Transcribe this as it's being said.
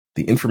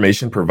The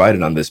information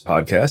provided on this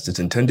podcast is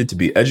intended to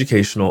be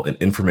educational and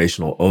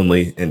informational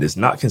only and is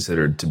not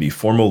considered to be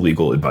formal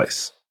legal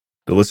advice.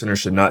 The listener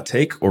should not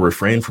take or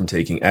refrain from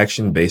taking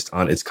action based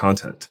on its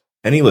content.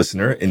 Any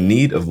listener in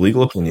need of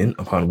legal opinion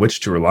upon which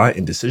to rely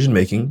in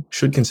decision-making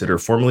should consider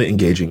formally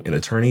engaging an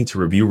attorney to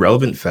review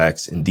relevant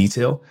facts in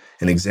detail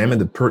and examine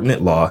the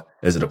pertinent law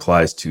as it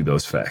applies to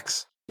those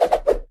facts.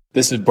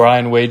 This is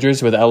Brian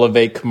Wagers with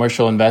Elevate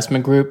Commercial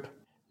Investment Group.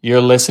 You're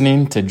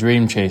listening to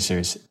Dream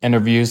Chasers,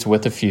 interviews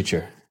with the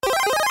future.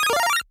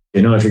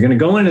 You know, if you're going to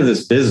go into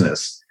this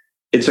business,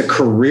 it's a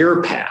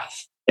career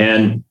path,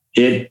 and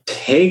it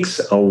takes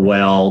a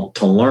while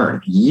to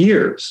learn,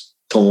 years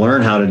to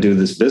learn how to do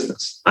this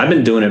business. I've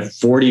been doing it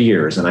 40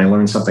 years, and I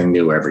learn something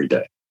new every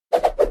day.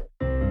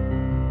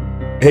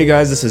 Hey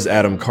guys, this is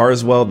Adam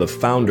Carswell, the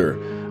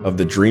founder of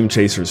the Dream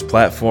Chasers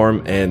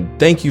platform, and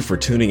thank you for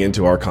tuning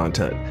into our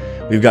content.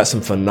 We've got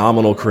some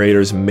phenomenal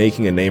creators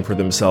making a name for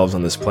themselves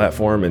on this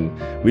platform, and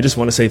we just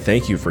want to say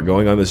thank you for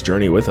going on this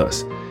journey with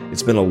us.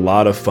 It's been a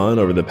lot of fun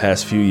over the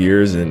past few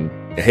years, and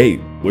hey,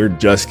 we're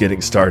just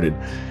getting started.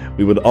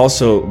 We would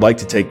also like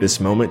to take this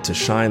moment to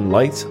shine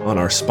light on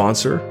our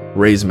sponsor,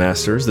 Raise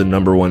Masters, the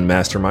 #1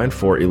 mastermind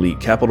for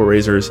elite capital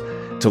raisers.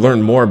 To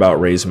learn more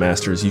about Raise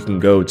Masters, you can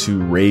go to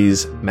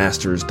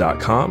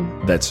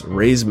raisemasters.com. That's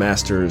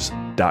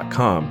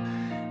raisemasters.com.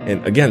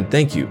 And again,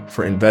 thank you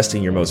for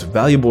investing your most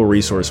valuable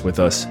resource with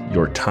us,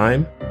 your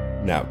time.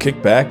 Now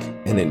kick back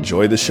and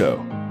enjoy the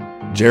show.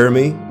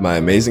 Jeremy, my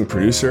amazing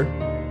producer,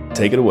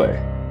 take it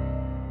away.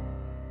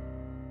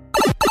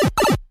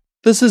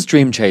 This is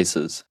Dream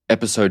Chasers,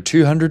 episode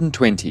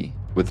 220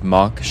 with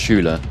Mark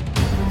Shuler.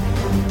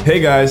 Hey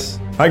guys.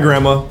 Hi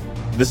Grandma.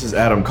 This is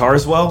Adam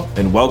Carswell,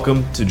 and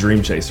welcome to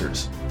Dream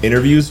Chasers,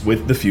 interviews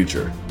with the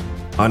future.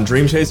 On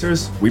Dream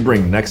Chasers, we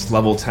bring next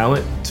level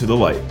talent to the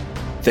light.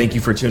 Thank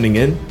you for tuning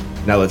in.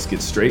 Now let's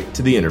get straight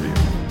to the interview.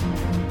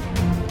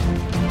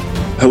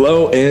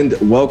 Hello and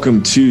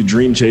welcome to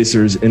Dream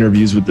Chasers,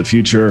 interviews with the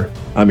future.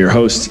 I'm your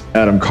host,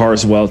 Adam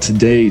Carswell,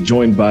 today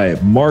joined by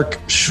Mark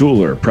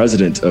Shuler,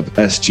 president of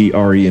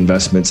SGRE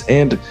Investments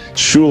and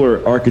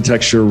Shuler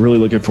Architecture. Really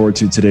looking forward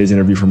to today's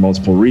interview for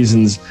multiple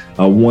reasons.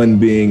 One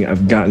being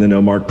I've gotten to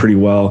know Mark pretty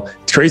well.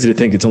 It's crazy to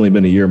think it's only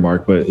been a year,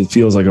 Mark, but it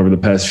feels like over the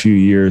past few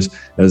years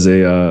as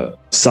a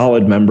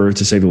solid member,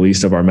 to say the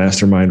least, of our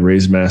mastermind,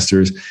 Raise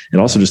Masters, and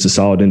also just a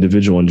solid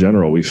individual in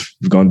general. We've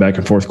gone back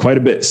and forth quite a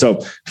bit. So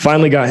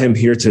finally got him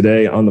here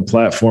today on the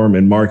platform.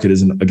 And Mark, it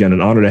is, again,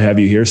 an honor to have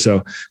you here. So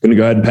I'm going to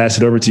go ahead and pass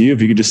it over to you.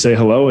 If you could just say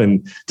hello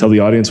and tell the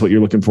audience what you're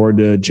looking forward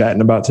to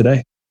chatting about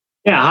today.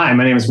 Yeah, hi,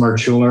 my name is Mark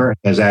Shuler.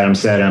 As Adam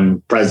said,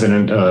 I'm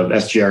president of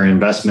SGRE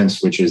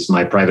Investments, which is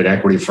my private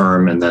equity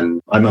firm. And then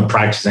I'm a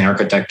practicing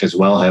architect as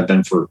well. Have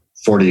been for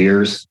 40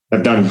 years.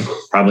 I've done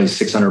probably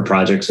 600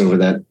 projects over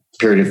that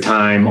period of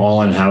time,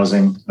 all in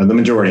housing, the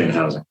majority in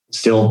housing.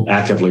 Still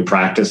actively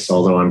practice,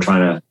 although I'm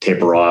trying to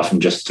taper off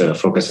and just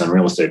focus on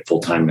real estate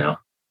full time now.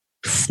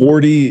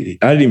 40,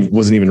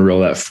 wasn't even real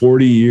that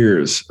 40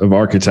 years of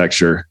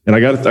architecture. And I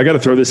got to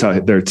throw this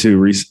out there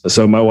too.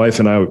 So my wife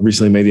and I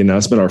recently made the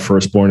announcement our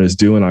firstborn is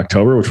due in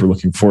October, which we're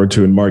looking forward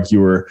to. And Mark,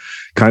 you were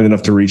kind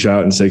enough to reach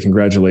out and say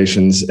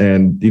congratulations.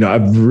 And,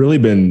 I've really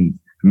been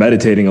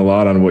meditating a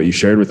lot on what you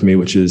shared with me,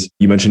 which is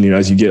you mentioned,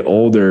 as you get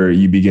older,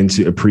 you begin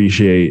to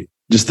appreciate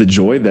just the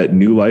joy that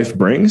new life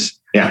brings.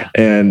 Yeah.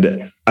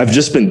 And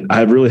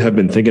I really have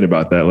been thinking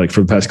about that. Like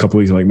for the past couple of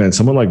weeks, I'm like, man,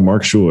 someone like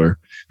Mark Shuler,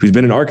 who's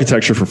been in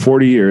architecture for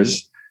 40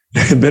 years,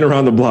 been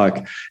around the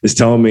block, is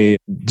telling me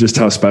just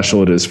how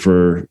special it is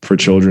for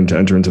children to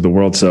enter into the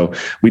world. So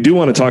we do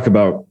want to talk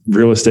about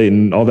real estate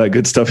and all that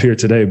good stuff here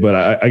today,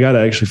 but I got to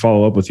actually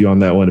follow up with you on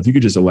that one. If you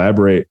could just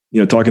elaborate,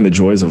 talking the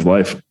joys of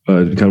life,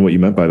 kind of what you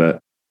meant by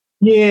that.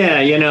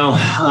 Yeah.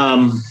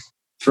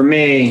 For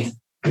me,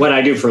 what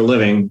I do for a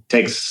living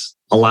takes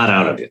a lot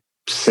out of you,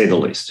 to say the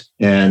least.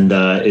 And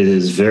it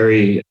is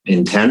very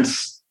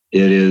intense.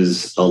 It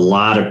is a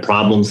lot of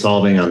problem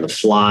solving on the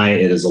fly.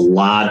 It is a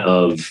lot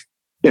of,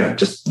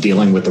 just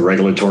dealing with the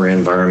regulatory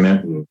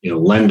environment and,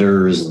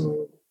 lenders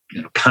and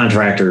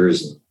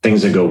contractors and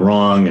things that go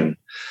wrong. And,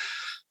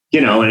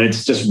 and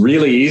it's just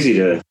really easy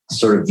to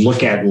sort of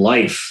look at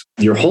life,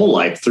 your whole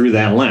life through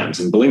that lens.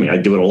 And believe me, I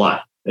do it a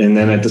lot. And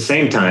then at the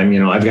same time,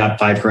 I've got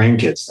 5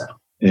 grandkids now.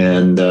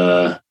 And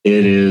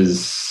it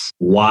is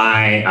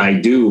why I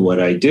do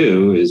what I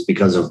do is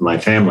because of my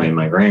family and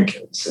my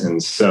grandkids.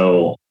 And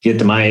so get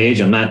to my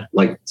age, I'm not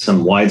like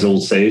some wise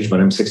old sage, but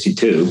I'm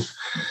 62.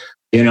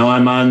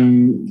 I'm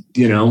on,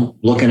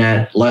 looking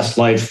at less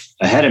life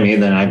ahead of me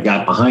than I've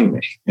got behind me.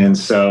 And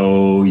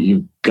so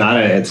you've got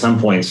to, at some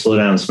point, slow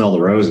down and smell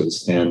the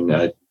roses.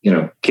 And,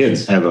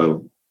 kids have a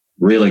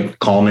really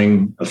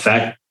calming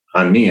effect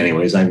on me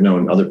anyways. I've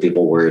known other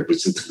people where it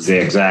was the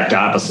exact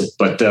opposite,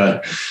 but,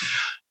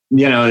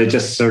 it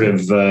just sort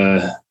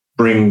of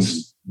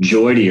brings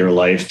joy to your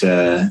life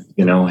to,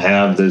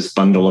 have this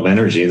bundle of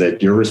energy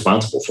that you're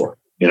responsible for,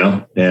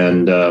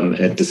 and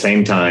at the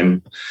same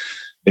time,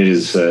 it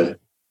is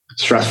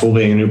stressful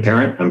being a new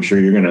parent. I'm sure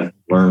you're going to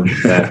learn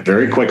that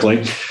very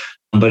quickly.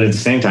 But at the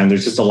same time,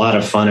 there's just a lot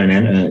of fun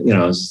and,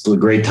 it's a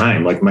great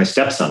time. Like my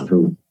stepson,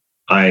 who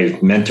I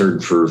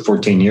mentored for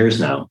 14 years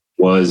now,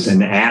 was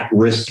an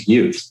at-risk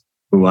youth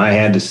who I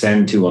had to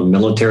send to a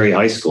military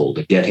high school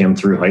to get him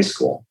through high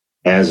school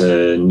as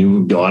a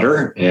new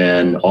daughter.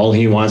 And all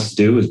he wants to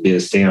do is be a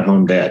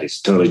stay-at-home dad. He's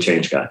a totally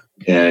changed guy.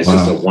 And it's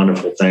just a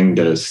wonderful thing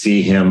to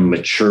see him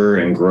mature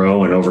and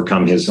grow and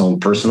overcome his own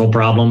personal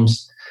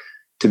problems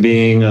to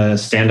being a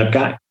stand-up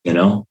guy,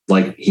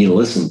 like he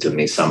listened to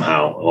me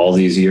somehow all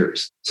these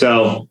years.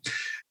 So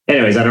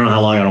anyways, I don't know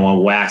how long I don't want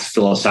to wax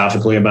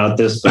philosophically about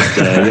this, but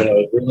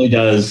it really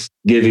does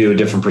give you a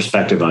different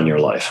perspective on your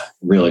life.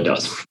 It really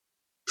does.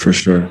 For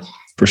sure.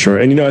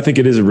 And, I think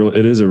it is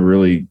a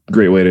really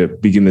great way to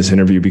begin this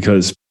interview,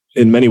 because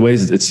in many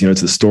ways it's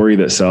the story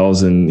that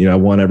sells. And, I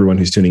want everyone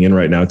who's tuning in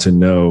right now to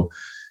know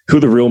who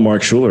the real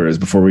Mark Shuler is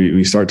before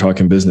we start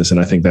talking business. And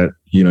I think that,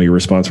 your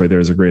response right there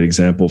is a great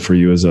example for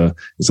you as a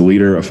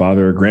leader, a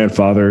father, a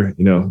grandfather.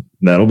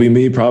 That'll be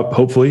me,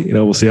 hopefully.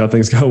 We'll see how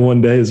things go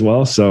one day as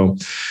well. So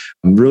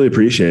I really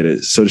appreciate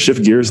it. So to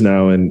shift gears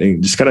now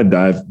and just kind of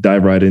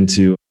dive right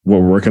into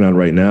what we're working on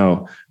right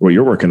now, what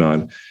you're working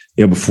on.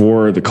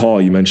 Before the call,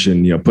 you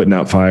mentioned, putting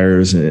out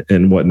fires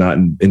and whatnot,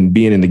 and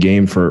being in the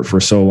game for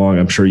so long.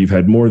 I'm sure you've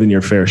had more than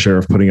your fair share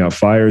of putting out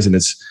fires. And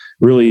it's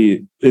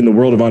really, in the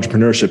world of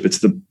entrepreneurship, it's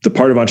the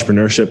part of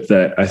entrepreneurship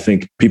that I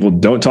think people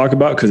don't talk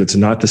about, because it's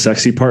not the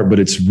sexy part, but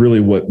it's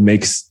really what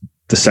makes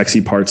the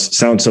sexy parts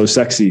sound so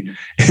sexy,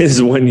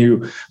 is when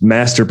you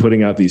master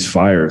putting out these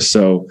fires.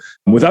 So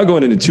without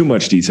going into too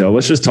much detail,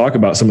 let's just talk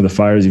about some of the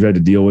fires you've had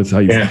to deal with, how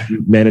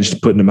you've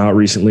managed putting them out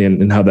recently,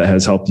 and how that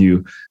has helped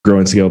you grow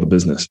and scale the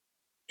business.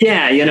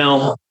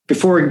 Yeah.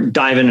 Before we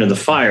dive into the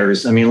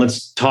fires,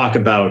 let's talk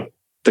about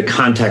the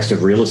context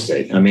of real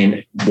estate.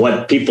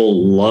 What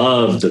people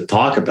love to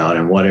talk about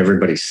and what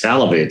everybody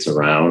salivates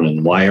around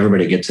and why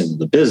everybody gets into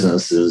the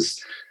business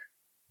is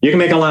you can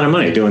make a lot of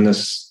money doing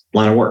this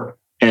line of work.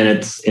 And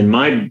it's, in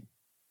my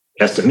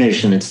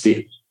estimation, it's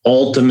the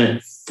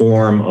ultimate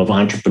form of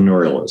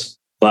entrepreneurialism.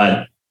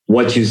 But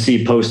what you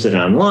see posted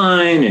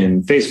online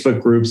in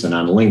Facebook groups and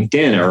on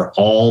LinkedIn are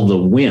all the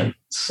wins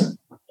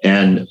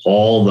and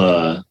all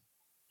the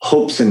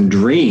hopes and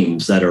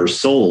dreams that are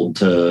sold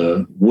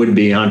to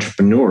would-be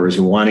entrepreneurs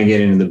who want to get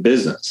into the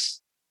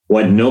business.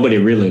 What nobody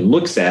really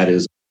looks at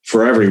is,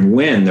 for every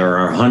win, there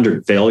are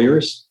 100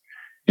 failures.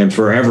 And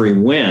for every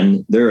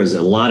win, there is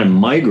a lot of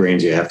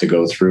migraines you have to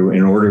go through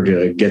in order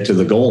to get to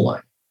the goal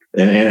line.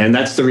 And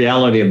that's the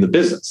reality of the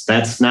business.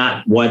 That's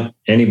not what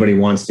anybody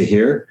wants to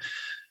hear.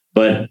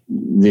 But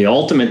the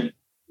ultimate,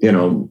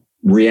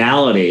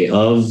 reality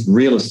of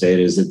real estate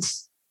is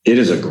it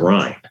is a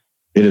grind.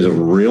 It is a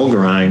real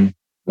grind.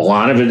 A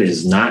lot of it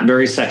is not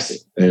very sexy.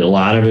 And a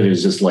lot of it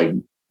is just like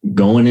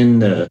going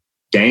into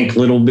dank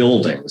little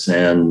buildings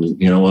and,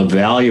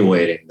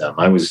 evaluating them.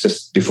 I was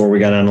just, before we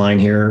got online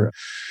here,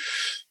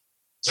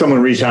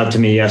 someone reached out to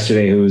me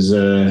yesterday who's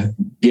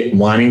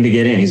wanting to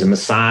get in. He's a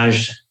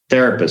massage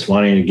therapist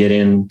wanting to get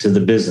into the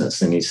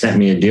business. And he sent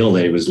me a deal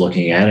that he was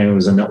looking at. And it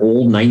was an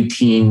old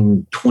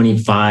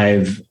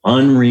 1925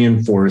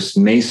 unreinforced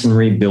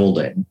masonry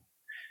building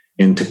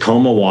in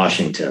Tacoma,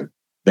 Washington,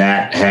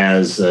 that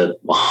has a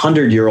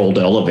 100-year-old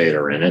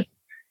elevator in it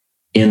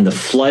in the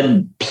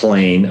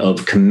floodplain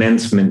of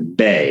Commencement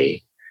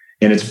Bay.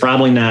 And it's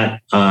probably not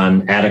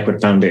on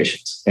adequate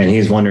foundations. And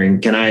he's wondering,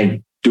 can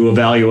I do a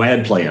value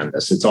add play on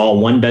this? It's all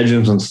one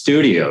bedrooms and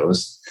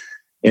studios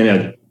in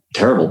a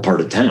terrible part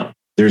of town.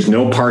 There's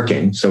no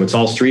parking, so it's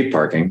all street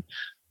parking.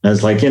 And I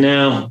was like,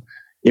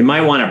 you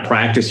might want to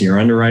practice your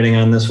underwriting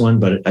on this one,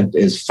 but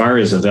as far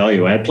as a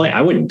value add play,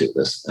 I wouldn't do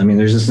this.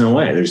 There's just no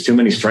way. There's too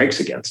many strikes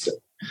against it.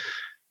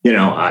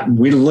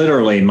 We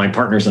literally, my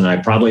partners and I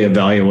probably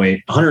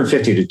evaluate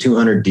 150 to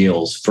 200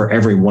 deals for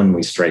every one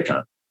we strike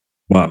on.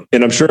 Wow.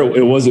 And I'm sure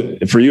it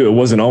wasn't, for you, it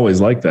wasn't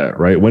always like that,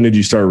 right? When did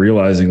you start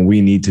realizing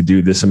we need to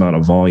do this amount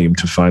of volume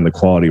to find the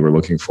quality we're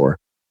looking for?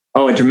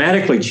 Oh, it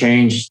dramatically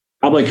changed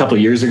probably a couple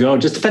of years ago. It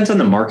just depends on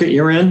the market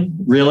you're in,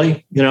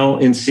 really.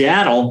 In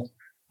Seattle,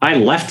 I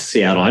left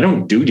Seattle. I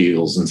don't do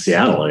deals in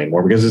Seattle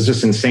anymore because it's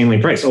just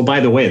insanely priced. Oh, by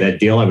the way, that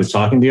deal I was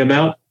talking to you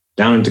about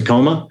down in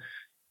Tacoma,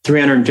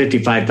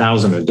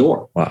 $355,000 a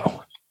door.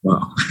 Wow.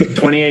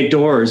 28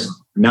 doors,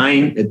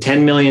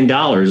 $10 million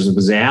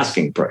was the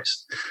asking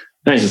price.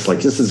 And I was just like,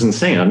 this is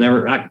insane.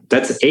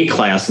 That's A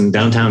class in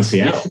downtown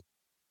Seattle.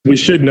 We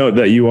should note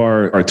that you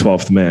are our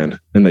 12th man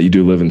and that you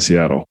do live in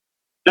Seattle.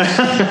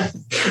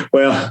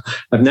 Well,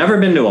 I've never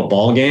been to a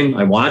ball game.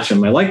 I watch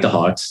them. I like the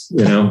Hawks.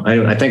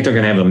 I think they're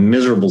going to have a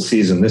miserable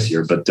season this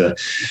year, but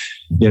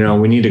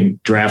we need to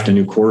draft a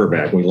new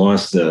quarterback. We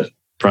lost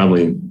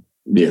probably.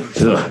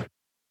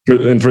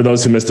 And for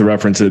those who missed the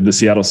reference, the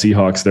Seattle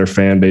Seahawks, their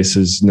fan base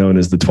is known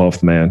as the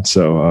 12th man.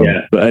 So,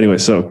 But anyway,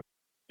 so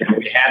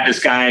we had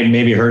this guy,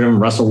 maybe heard him,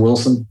 Russell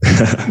Wilson.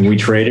 We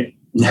traded.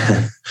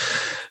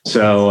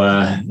 So,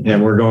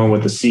 and we're going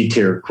with the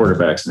C-tier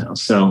quarterbacks now.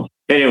 So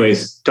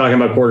anyways, talking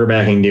about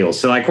quarterbacking deals.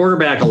 So I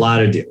quarterback a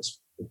lot of deals.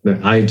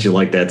 How did you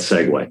like that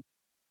segue?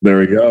 There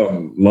we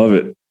go. Love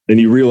it. And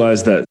you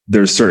realize that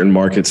there's certain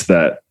markets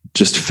that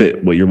just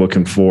fit what you're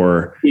looking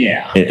for.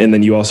 Yeah. And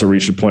then you also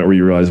reach a point where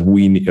you realize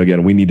we need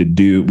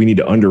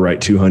to underwrite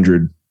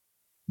 200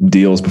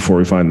 deals before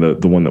we find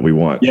the one that we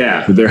want.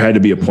 Yeah. But there had to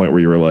be a point where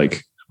you were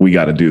like, we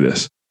got to do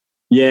this.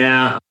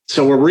 Yeah.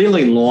 So we're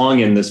really long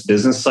in this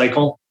business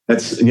cycle.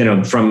 That's,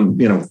 from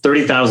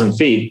 30,000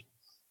 feet.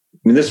 I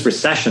mean, this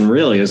recession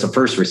really is the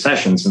first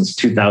recession since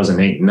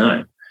 2008 and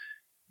 9.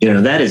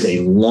 That is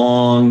a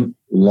long,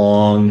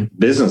 long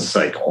business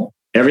cycle.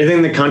 Everything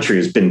in the country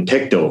has been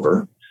picked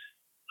over.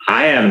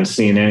 I haven't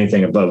seen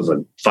anything above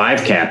a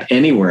 5 cap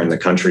anywhere in the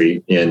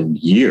country in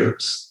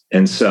years.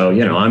 And so,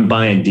 I'm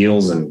buying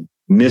deals in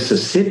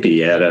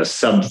Mississippi at a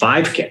sub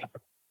 5 cap,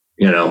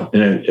 in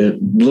a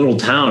little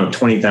town of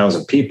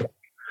 20,000 people,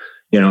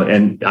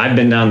 and I've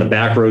been down the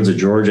back roads of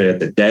Georgia at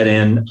the dead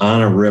end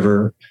on a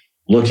river,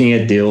 looking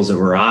at deals that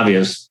were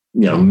obvious,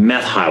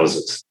 meth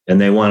houses,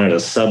 and they wanted a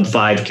sub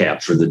 5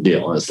 cap for the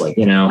deal. And it's like,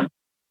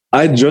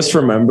 I just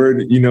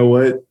remembered, you know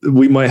what?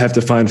 We might have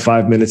to find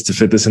 5 minutes to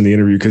fit this in the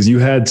interview because you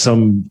had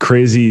some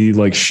crazy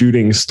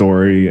shooting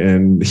story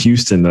in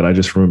Houston that I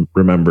just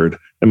remembered.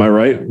 Am I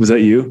right? Was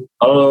that you?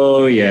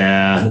 Oh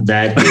yeah,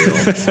 that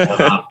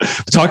deal.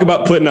 Talk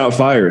about putting out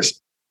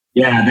fires.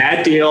 Yeah,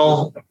 that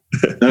deal.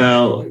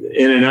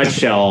 In a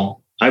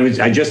nutshell,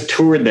 I just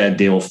toured that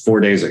deal 4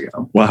 days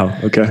ago. Wow.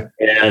 Okay.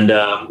 And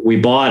we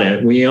bought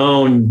it. We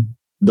own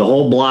the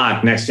whole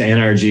block next to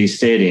NRG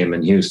Stadium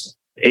in Houston.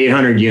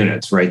 800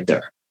 units right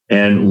there.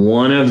 And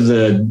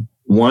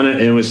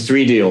it was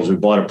 3 deals. We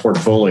bought a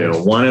portfolio.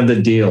 One of the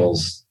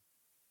deals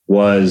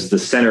was the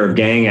center of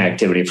gang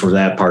activity for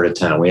that part of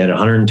town. We had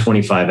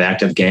 125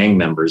 active gang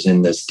members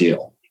in this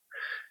deal.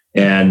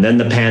 And then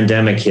the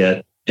pandemic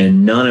hit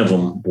and none of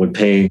them would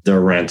pay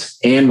their rents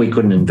and we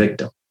couldn't evict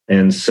them.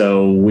 And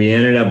so we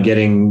ended up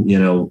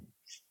getting,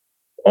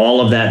 all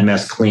of that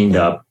mess cleaned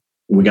up.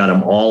 We got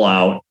them all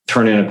out,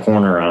 turning a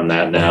corner on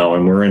that now,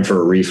 and we're in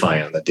for a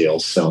refi on the deal.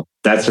 So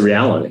that's the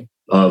reality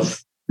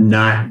of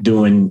not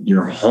doing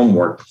your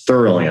homework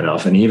thoroughly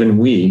enough. And even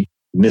we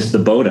missed the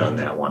boat on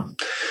that one.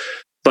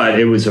 But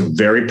it was a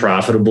very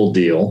profitable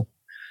deal.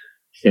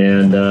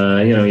 And,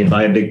 you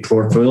buy a big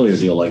portfolio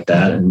deal like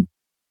that. And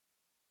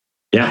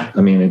yeah,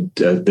 I mean,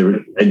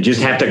 I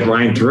just have to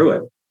grind through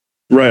it.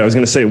 Right. I was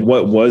going to say,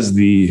 what was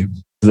the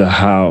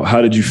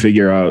how did you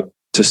figure out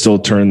to still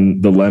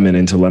turn the lemon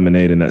into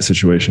lemonade in that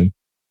situation?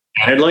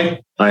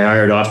 Candidly, I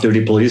hired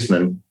off-duty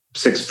policemen,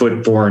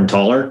 6'4" and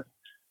taller,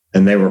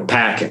 and they were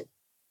packing.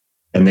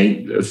 And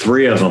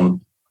 3 of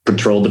them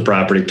patrolled the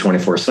property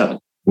 24/7.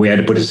 We had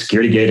to put a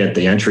security gate at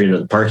the entry to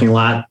the parking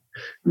lot.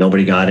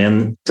 Nobody got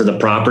into the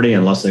property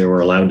unless they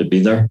were allowed to be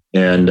there.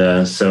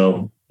 And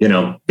so,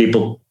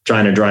 people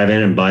trying to drive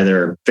in and buy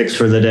their fix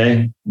for the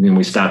day,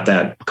 we stopped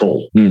that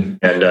cold. And,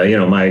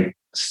 my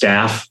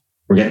staff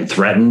were getting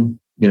threatened,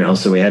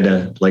 so we had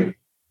to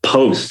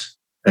post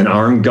an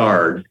armed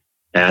guard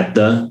at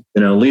the,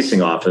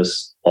 leasing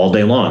office all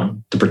day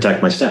long to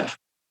protect my staff.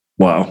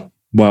 Wow.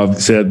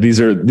 So these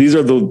are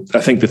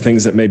I think the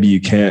things that maybe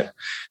you can't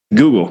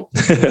Google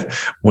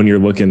when you're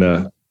looking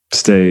to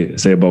stay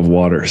above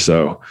water.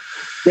 So,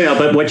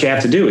 but what you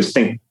have to do is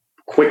think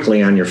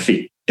quickly on your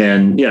feet.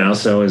 And,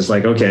 so it's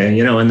like, okay,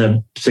 and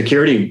the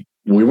security,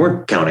 we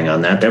weren't counting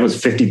on that. That was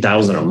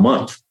 $50,000 a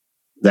month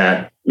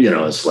that,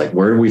 it's like,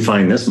 where do we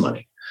find this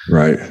money?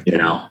 Right.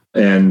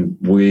 And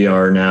we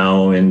are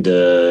now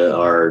into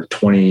our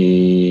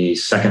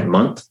 22nd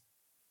month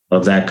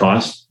of that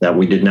cost that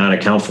we did not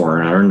account for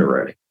in our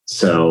underwriting.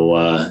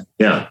 So,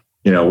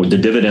 the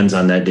dividends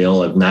on that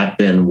deal have not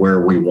been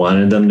where we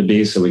wanted them to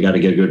be. So we got to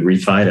get a good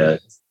refi to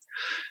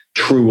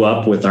true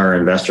up with our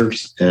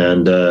investors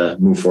and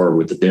move forward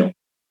with the deal.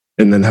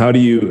 And then how do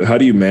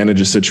you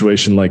manage a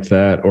situation like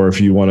that? Or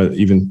if you want to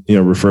even,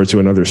 refer to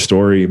another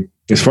story,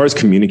 as far as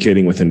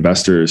communicating with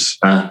investors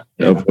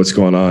of what's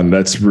going on,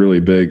 that's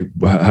really big.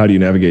 How do you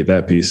navigate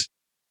that piece?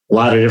 A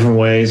lot of different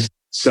ways.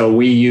 So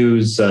we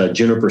use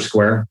Juniper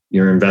Square.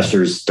 Your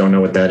investors don't know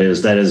what that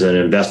is. That is an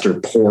investor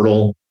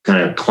portal,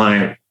 kind of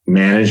client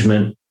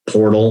management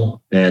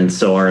portal. And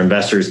so our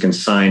investors can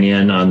sign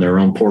in on their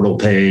own portal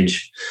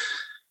page.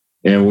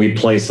 And we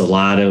place a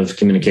lot of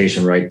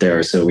communication right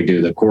there. So we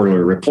do the quarterly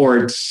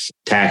reports,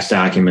 tax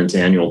documents,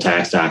 annual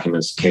tax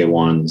documents,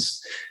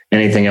 K1s,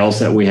 anything else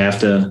that we have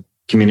to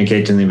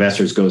communicate to the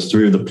investors goes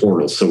through the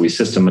portal. So we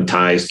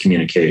systematize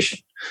communication.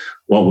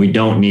 What we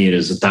don't need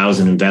is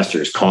 1,000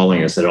 investors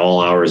calling us at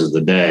all hours of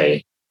the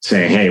day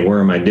saying, hey, where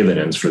are my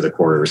dividends for the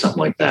quarter or something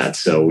like that.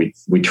 So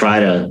we try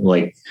to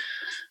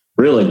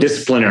really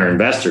discipline our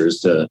investors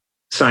to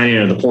sign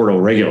into the portal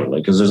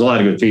regularly because there's a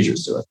lot of good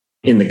features to it.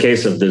 In the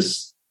case of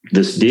this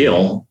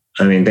deal,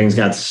 I mean, things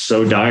got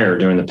so dire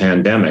during the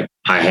pandemic.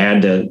 I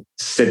had to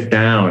sit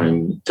down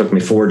and it took me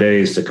 4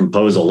 days to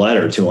compose a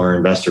letter to our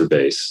investor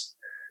base,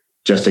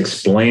 just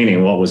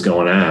explaining what was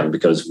going on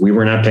because we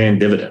were not paying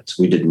dividends.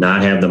 We did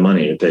not have the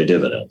money to pay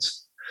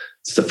dividends.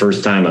 It's the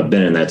first time I've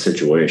been in that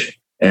situation.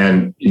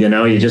 And,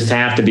 you just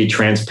have to be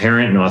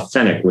transparent and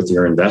authentic with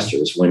your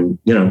investors when,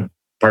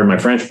 pardon my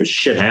French, but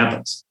shit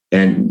happens.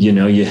 And,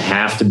 you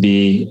have to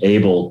be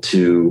able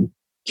to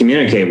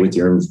communicate with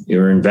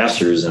your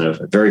investors in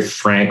a very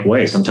frank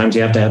way. Sometimes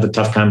you have to have a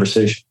tough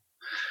conversation.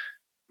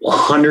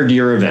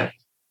 100-year event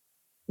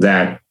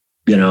that,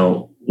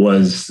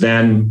 was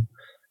then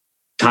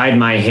tied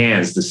my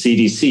hands. The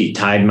CDC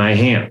tied my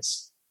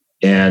hands.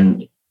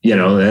 And,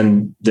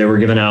 then they were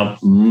giving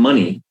out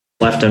money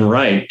left and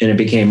right. And it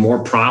became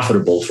more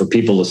profitable for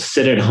people to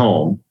sit at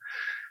home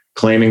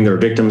claiming they're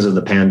victims of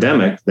the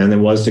pandemic than it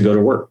was to go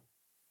to work.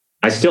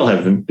 I still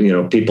have,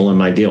 people in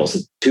my deals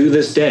that to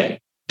this day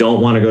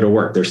don't want to go to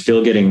work. They're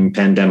still getting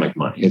pandemic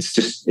money.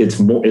 It's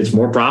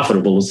more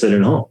profitable to sit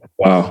at home.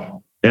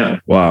 Wow. Yeah.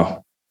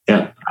 Wow.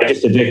 Yeah. I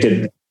just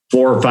evicted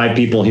 4 or 5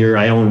 people here.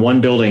 I own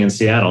one building in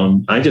Seattle,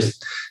 and I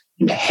just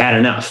had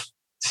enough.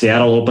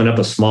 Seattle opened up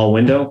a small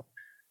window.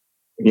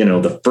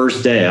 The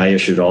first day I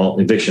issued all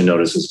eviction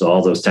notices to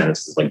all those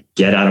tenants. It's like,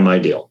 get out of my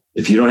deal.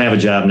 If you don't have a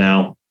job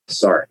now,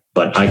 sorry,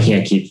 but I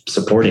can't keep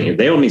supporting you.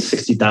 They owe me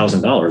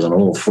 $60,000 on a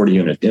little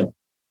 40-unit deal.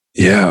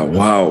 Yeah.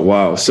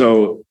 Wow.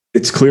 So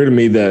it's clear to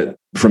me that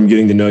from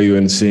getting to know you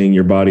and seeing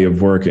your body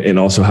of work and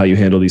also how you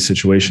handle these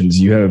situations,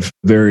 you have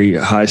very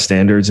high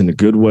standards in a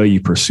good way.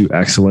 You pursue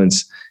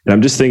excellence. And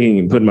I'm just thinking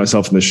and putting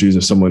myself in the shoes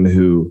of someone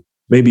who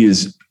maybe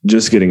is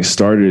just getting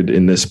started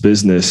in this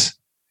business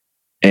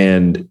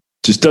and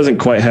just doesn't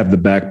quite have the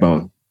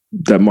backbone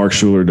that Mark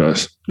Shuler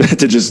does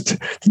to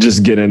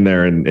just get in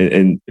there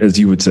and as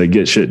you would say,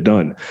 get shit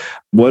done.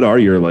 What are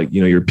your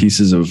your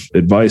pieces of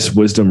advice,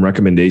 wisdom,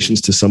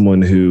 recommendations to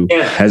someone who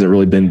hasn't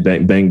really been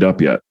banged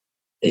up yet?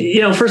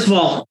 First of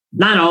all,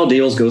 not all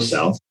deals go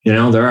south.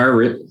 There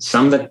are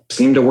some that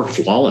seem to work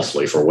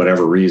flawlessly for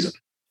whatever reason.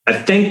 I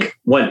think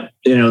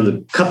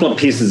the couple of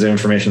pieces of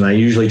information that I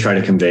usually try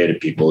to convey to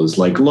people is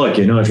look, if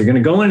you're going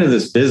to go into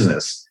this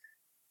business,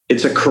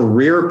 it's a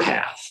career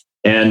path.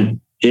 And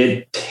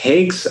it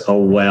takes a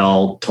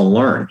while to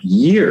learn,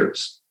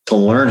 years to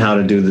learn how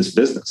to do this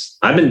business.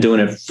 I've been doing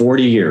it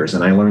 40 years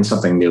and I learn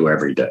something new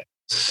every day.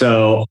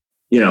 So,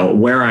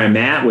 where I'm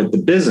at with the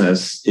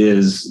business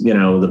is,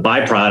 the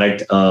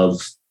byproduct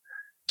of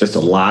just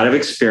a lot of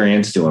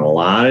experience doing a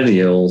lot of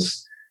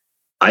deals.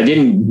 I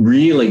didn't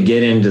really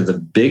get into the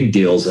big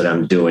deals that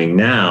I'm doing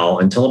now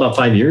until about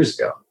 5 years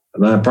ago.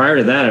 Prior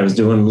to that, I was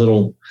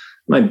doing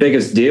my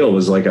biggest deal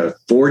was like a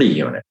 40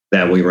 unit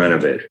that we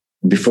renovated.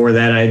 Before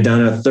that, I had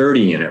done a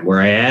 30 unit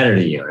where I added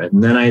a unit.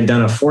 And then I had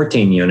done a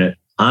 14 unit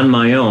on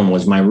my own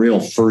was my real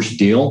first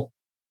deal.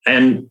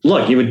 And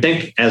look, you would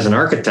think as an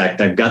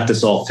architect, I've got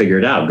this all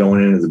figured out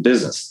going into the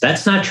business.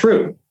 That's not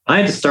true. I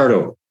had to start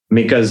over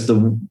because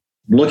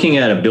looking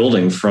at a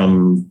building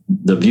from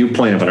the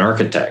viewpoint of an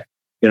architect,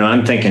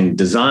 I'm thinking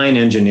design,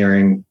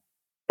 engineering,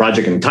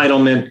 project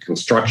entitlement,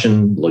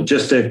 construction,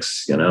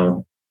 logistics,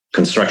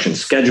 construction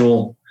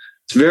schedule.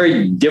 It's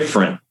very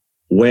different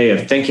way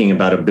of thinking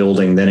about a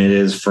building than it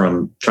is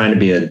from trying to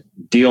be a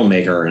deal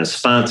maker and a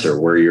sponsor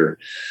where you're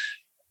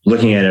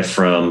looking at it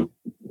from,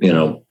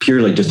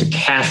 purely just a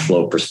cash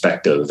flow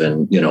perspective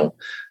and,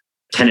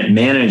 tenant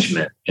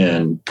management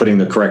and putting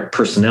the correct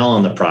personnel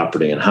on the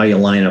property and how you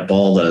line up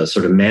all the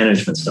sort of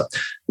management stuff.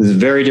 There's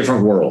very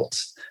different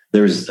worlds.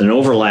 There's an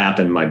overlap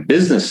in my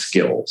business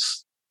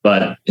skills,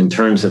 but in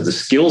terms of the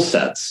skill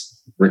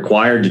sets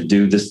required to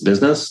do this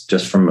business,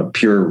 just from a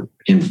pure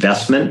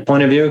investment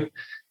point of view,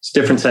 it's a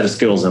different set of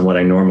skills than what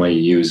I normally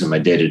use in my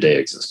day-to-day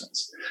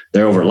existence.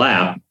 They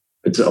overlap.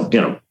 It's, don't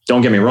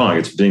get me wrong.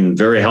 It's been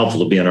very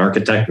helpful to be an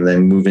architect and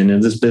then move into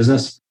this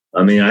business.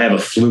 I have a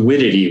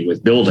fluidity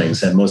with buildings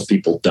that most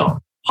people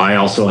don't. I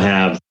also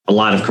have a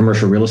lot of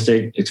commercial real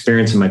estate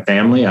experience in my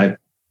family. I have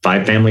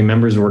 5 family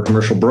members who are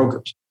commercial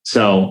brokers.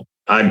 So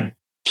I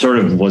sort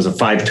of was a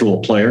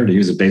 5-tool player, to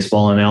use a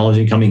baseball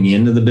analogy, coming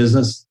into the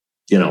business.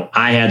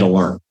 I had to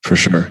learn. For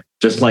sure.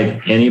 Just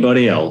like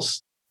anybody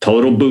else,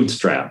 total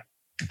bootstrap.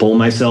 Pull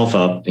myself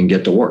up and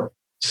get to work.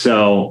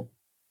 So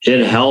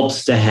it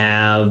helps to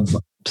have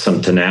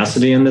some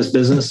tenacity in this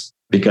business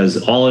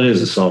because all it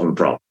is solving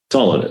problems. That's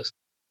all it is.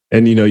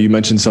 And, you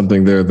mentioned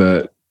something there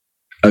that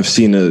I've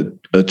seen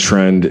a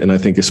trend. And I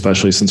think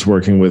especially since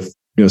working with,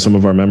 some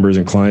of our members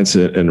and clients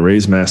and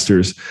Raise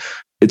Masters,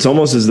 it's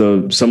almost as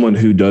though someone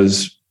who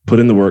does put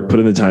in the work, put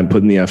in the time,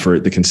 put in the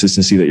effort, the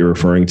consistency that you're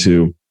referring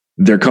to,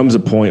 there comes a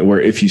point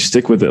where if you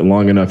stick with it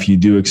long enough, you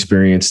do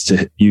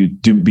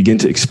begin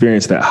to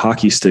experience that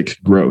hockey stick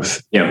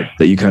growth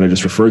that you kind of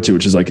just referred to,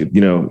 which is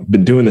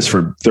been doing this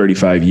for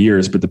 35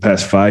 years, but the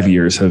past 5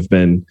 years have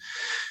been,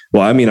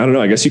 I don't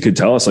know, I guess you could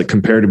tell us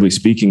comparatively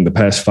speaking, the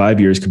past 5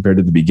 years compared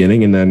to the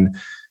beginning. And then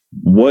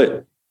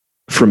what,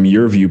 from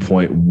your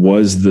viewpoint,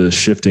 was the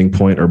shifting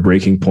point or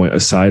breaking point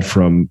aside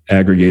from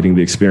aggregating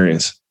the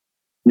experience?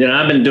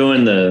 I've been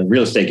doing the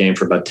real estate game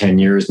for about 10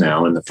 years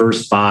now. And the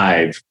first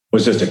 5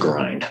 was just a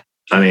grind.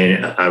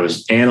 I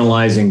was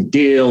analyzing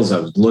deals. I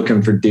was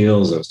looking for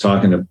deals. I was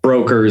talking to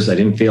brokers. I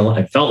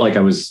felt like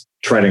I was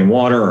treading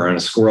water or on a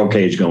squirrel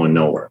cage going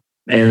nowhere.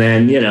 And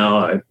then,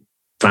 I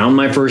found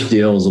my first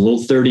deal. It was a little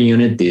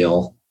 30-unit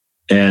deal.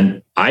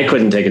 And I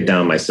couldn't take it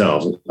down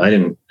myself. I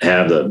didn't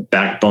have the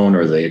backbone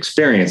or the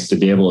experience to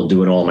be able to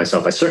do it all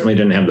myself. I certainly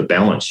didn't have the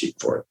balance sheet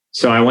for it.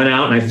 So I went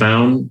out and I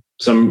found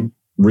some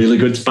really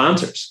good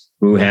sponsors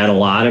who had a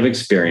lot of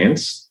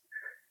experience,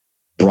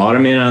 brought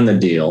them in on the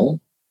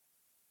deal,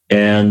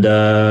 and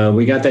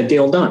we got that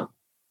deal done.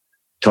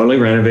 Totally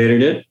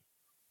renovated it.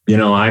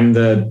 I'm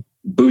the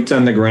boots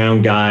on the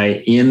ground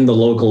guy in the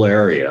local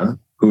area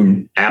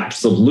who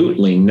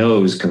absolutely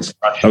knows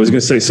construction. I was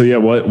going to say, so yeah,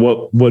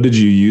 what did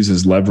you use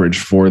as leverage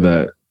for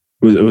that?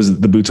 It was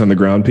the boots on the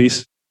ground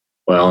piece?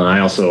 Well, and I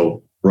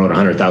also wrote a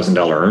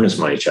 $100,000 earnest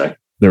money check.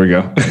 There we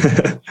go.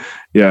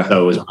 Yeah.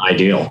 So it was my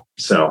deal.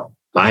 So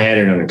I had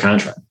it under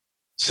contract.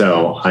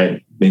 So I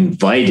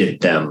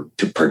invited them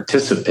to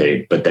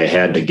participate, but they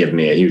had to give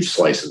me a huge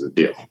slice of the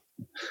deal.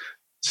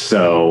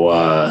 So,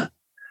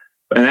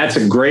 and that's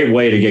a great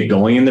way to get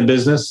going in the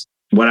business.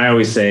 What I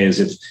always say is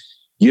if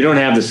you don't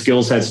have the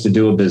skill sets to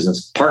do a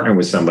business, partner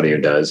with somebody who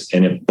does.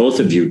 And if both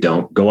of you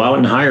don't, go out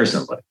and hire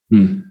somebody.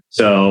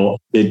 So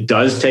it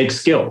does take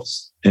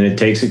skills and it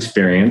takes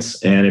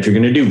experience. And if you're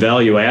going to do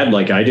value add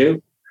like I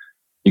do,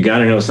 you got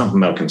to know something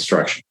about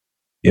construction.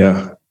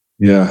 Yeah.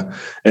 Yeah.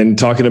 And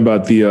talking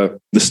about the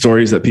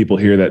stories that people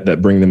hear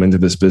that bring them into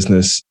this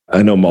business.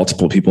 I know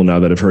multiple people now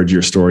that have heard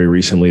your story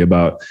recently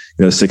about,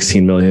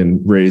 16 million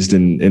raised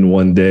in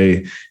one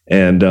day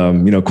and,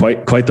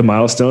 quite the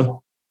milestone.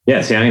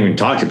 Yeah. See, I haven't even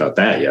talked about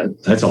that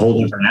yet. That's a whole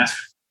different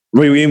aspect.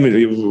 We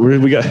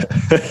got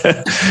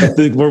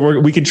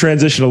we can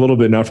transition a little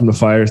bit now from the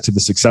fires to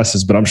the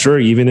successes, but I'm sure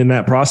even in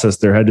that process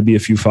there had to be a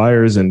few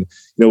fires. And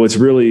what's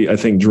really I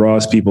think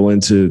draws people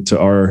into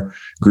our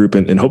group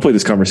and hopefully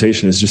this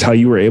conversation is just how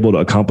you were able to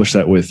accomplish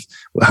that with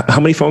how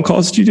many phone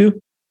calls did you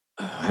do?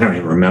 I don't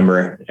even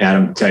remember,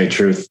 Adam, to tell you the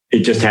truth. It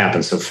just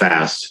happened so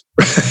fast.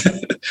 But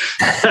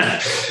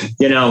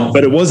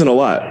it wasn't a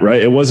lot,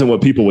 right? It wasn't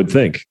what people would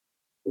think.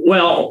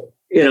 Well,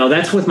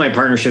 that's with my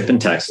partnership in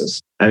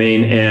Texas. I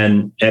mean,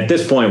 and at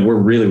this point, we're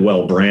really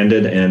well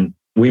branded and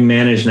we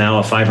manage now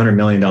a $500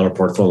 million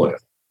portfolio.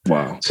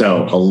 Wow.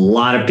 So a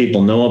lot of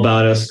people know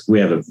about us. We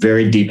have a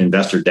very deep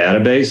investor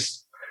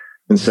database.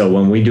 And so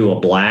when we do a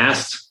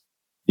blast,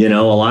 a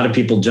lot of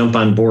people jump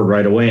on board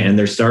right away and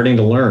they're starting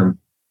to learn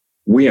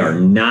we are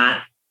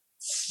not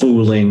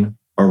fooling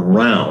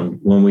around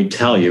when we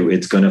tell you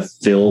it's going to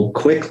fill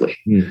quickly.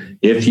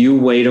 If you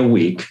wait a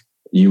week,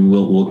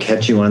 we'll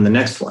catch you on the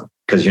next one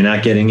because you're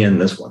not getting in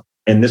this one.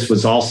 And this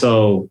was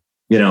also,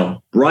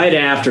 right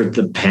after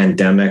the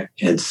pandemic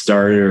had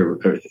started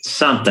or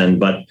something,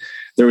 but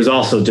there was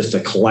also just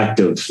a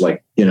collective,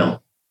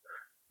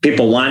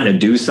 people wanting to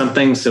do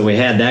something. So we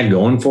had that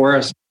going for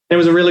us. It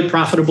was a really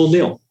profitable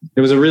deal.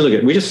 It was a really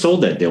good, we just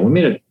sold that deal. We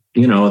made a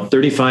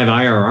 35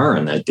 IRR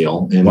on that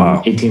deal in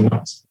 18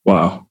 months.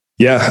 Wow.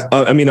 Yeah.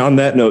 On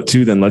that note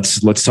too, then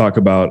let's talk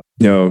about,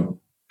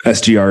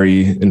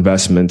 SGRE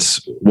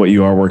Investments, what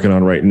you are working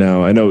on right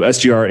now. I know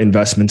SGR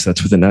Investments,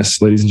 that's with an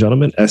S, ladies and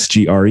gentlemen,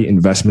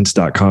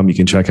 sgreinvestments.com. You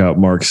can check out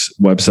Mark's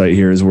website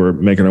here as we're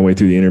making our way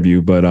through the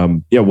interview. But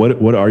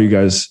what are you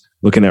guys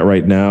looking at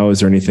right now? Is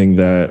there anything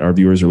that our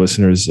viewers or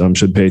listeners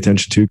should pay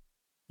attention to?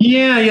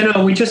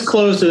 Yeah, we just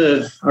closed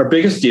our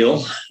biggest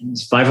deal.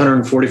 It's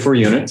 544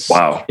 units.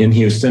 Wow. In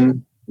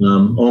Houston,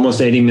 almost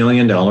 $80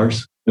 million.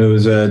 It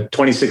was a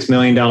 $26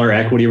 million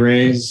equity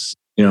raise.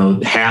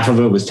 Half of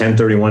it was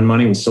 1031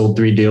 money. We sold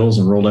 3 deals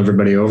and rolled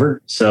everybody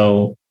over.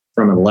 So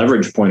from a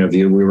leverage point of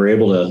view, we were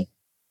able to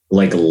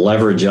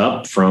leverage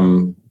up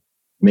from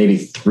maybe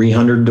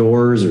 300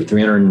 doors or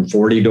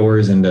 340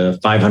 doors into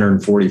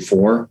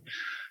 544.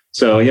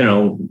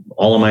 So,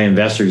 all of my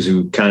investors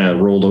who kind of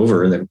rolled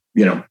over, that,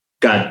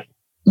 got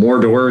more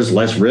doors,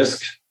 less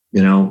risk,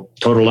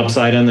 total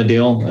upside on the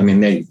deal. I mean,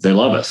 they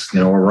love us,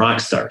 we're rock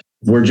stars.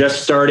 We're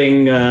just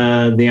starting the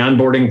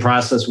onboarding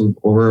process.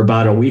 We're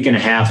about a week and a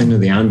half into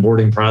the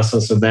onboarding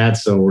process of that.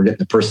 So we're getting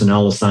the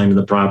personnel assigned to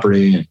the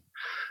property and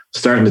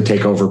starting the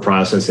takeover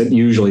process. It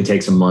usually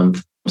takes a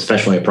month,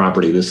 especially a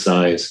property this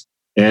size.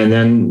 And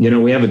then,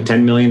 we have a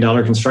 $10 million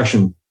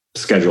construction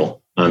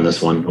schedule on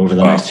this one over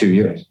the next 2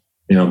 years.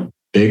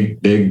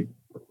 Big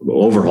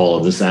overhaul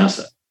of this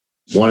asset.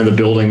 One of the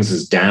buildings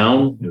is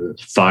down,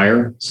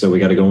 fire. So we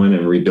got to go in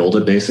and rebuild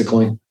it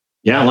basically.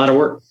 Yeah, a lot of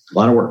work.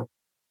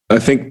 I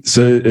think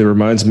so. It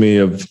reminds me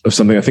of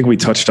something. I think we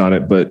touched on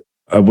it, but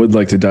I would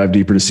like to dive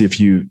deeper to see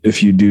if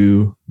you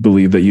do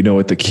believe that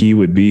what the key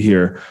would be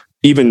here.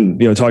 Even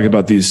talking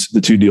about the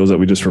 2 deals that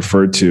we just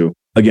referred to.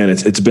 Again,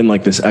 it's been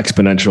like this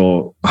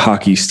exponential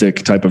hockey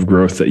stick type of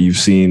growth that you've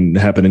seen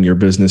happen in your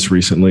business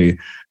recently.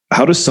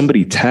 How does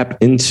somebody tap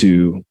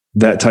into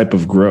that type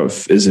of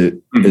growth? Is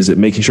it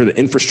making sure the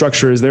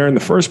infrastructure is there in the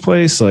first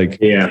place? What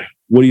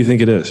do you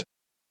think it is?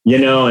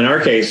 In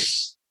our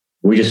case,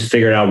 we just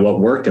figured out what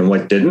worked and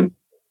what didn't.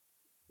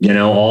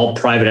 All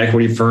private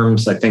equity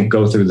firms, I think,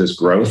 go through this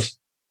growth.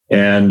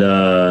 And,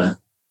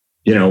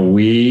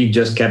 we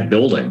just kept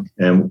building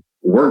and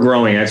we're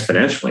growing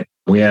exponentially.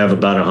 We have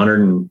about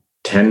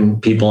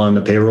 110 people on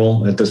the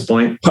payroll at this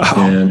point.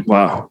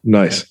 Wow.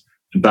 Nice.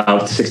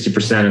 About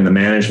 60% in the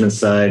management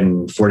side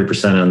and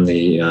 40% on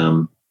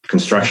the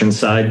construction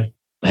side.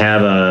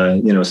 Have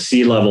a,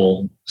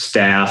 C-level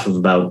staff of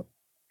about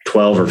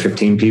 12 or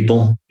 15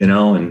 people,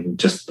 and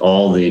just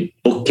all the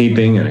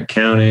bookkeeping and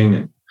accounting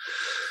and,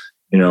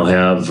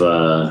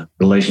 have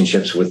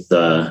relationships with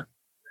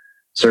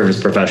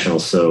service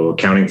professionals. So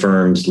accounting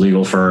firms,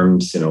 legal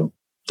firms,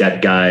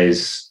 debt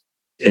guys,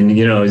 and,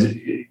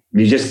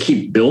 you just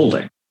keep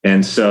building.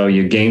 And so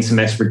you gain some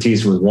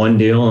expertise with one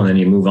deal and then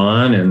you move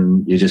on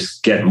and you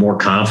just get more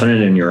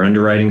confident in your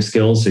underwriting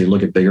skills. So you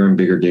look at bigger and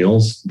bigger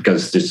deals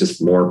because there's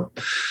just more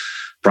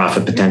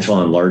profit potential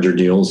on larger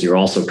deals. You're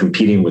also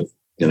competing with,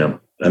 in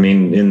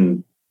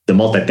the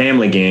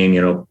multifamily game,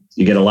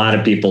 you get a lot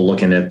of people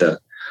looking at the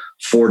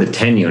 4 to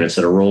 10 units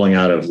that are rolling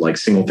out of like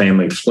single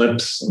family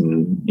flips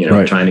and,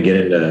 right, trying to get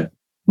into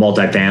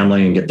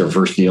multifamily and get their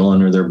first deal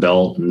under their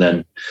belt. And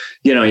then,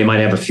 you might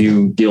have a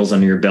few deals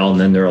under your belt. And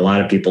then there are a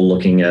lot of people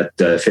looking at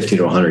 50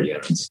 to 100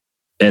 units.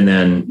 And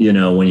then,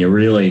 when you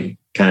really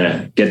kind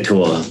of get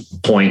to a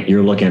point,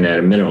 you're looking at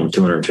a minimum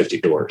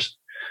 250 doors.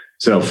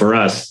 So for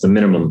us, the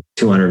minimum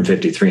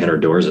 250, 300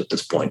 doors at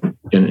this point.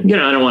 And,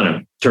 I don't want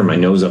to turn my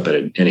nose up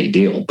at any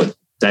deal, but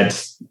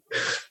that's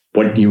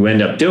what you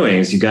end up doing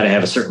is you got to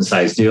have a certain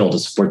size deal to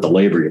support the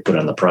labor you put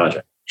on the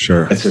project.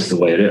 Sure. That's just the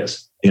way it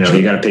is. You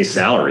got to pay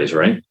salaries,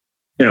 right?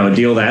 A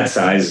deal that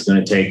size is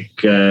going to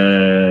take,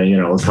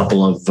 a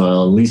couple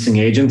of leasing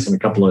agents and a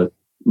couple of,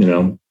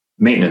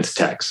 maintenance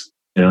techs.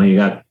 You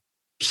got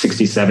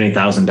 $60,000,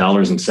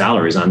 $70,000 in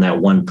salaries on that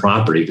one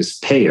property to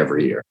pay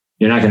every year.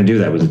 You're not going to do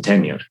that with a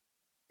 10 unit.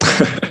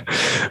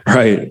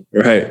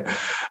 Right.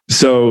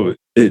 So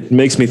it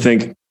makes me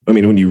think,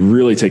 when you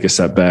really take a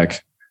step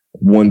back,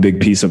 one big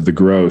piece of the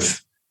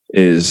growth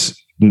is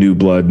new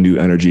blood, new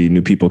energy,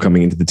 new people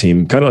coming into the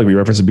team. Kind of like we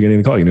referenced at the beginning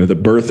of the call, the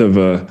birth of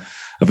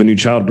a new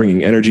child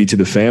bringing energy to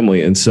the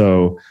family. And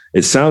so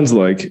it sounds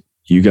like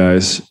you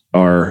guys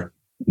are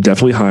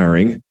definitely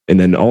hiring and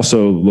then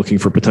also looking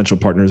for potential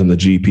partners on the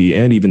GP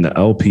and even the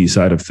LP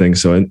side of things.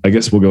 So I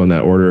guess we'll go in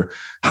that order.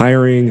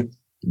 Hiring,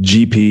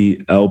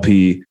 GP,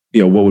 LP,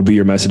 what would be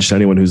your message to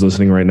anyone who's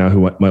listening right now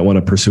who might want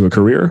to pursue a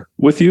career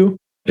with you?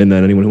 And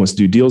then anyone who wants to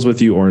do deals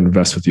with you or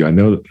invest with you. I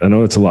know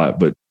it's a lot,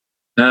 but.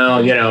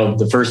 No,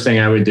 the first thing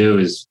I would do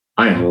is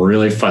I am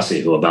really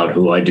fussy about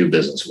who I do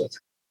business with.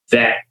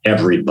 Vet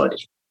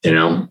everybody,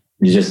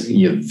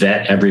 you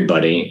vet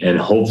everybody and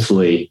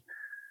hopefully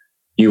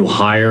you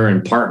hire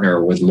and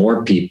partner with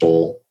more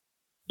people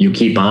you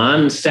keep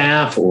on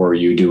staff or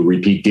you do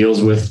repeat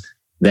deals with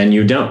than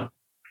you don't.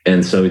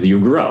 And so you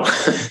grow,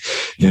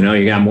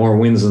 you got more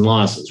wins and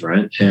losses,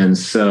 right? And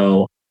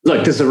so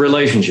look, this is a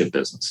relationship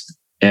business.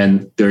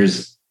 And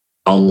there's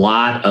a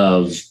lot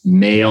of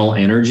male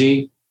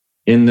energy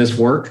in this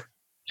work,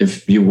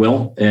 if you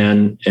will.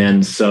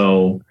 And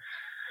so,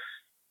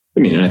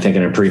 I think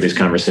in a previous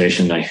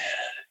conversation, I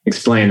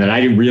explained that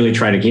I really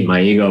try to keep my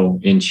ego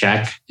in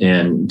check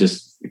and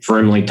just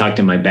firmly tucked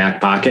in my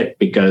back pocket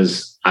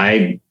because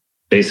I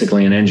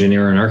basically an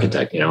engineer and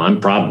architect, I'm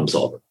problem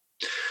solver.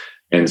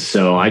 And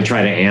so I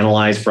try to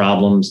analyze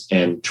problems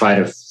and try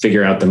to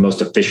figure out the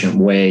most efficient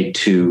way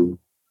to,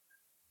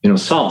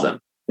 solve them.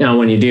 Now,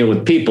 when you deal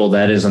with people,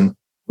 that isn't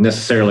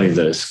necessarily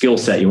the skill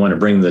set you want to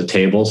bring to the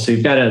table. So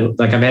you've got to,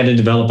 I've had to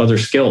develop other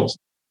skills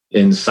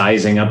in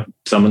sizing up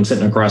someone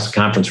sitting across the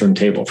conference room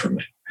table from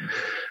me.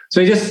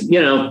 So you just,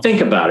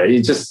 think about it.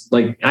 It's just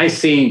like I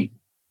see,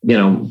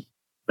 I'm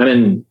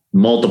in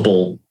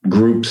multiple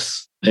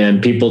groups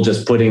and people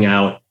just putting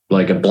out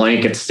like a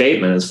blanket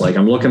statement. It's like,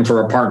 I'm looking for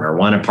a partner,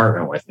 want to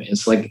partner with me.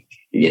 It's like,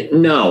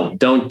 no,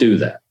 don't do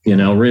that,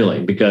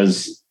 really,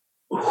 because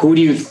who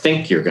do you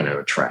think you're going to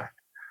attract?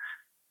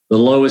 The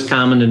lowest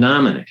common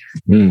denominator,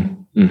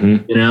 and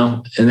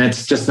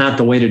that's just not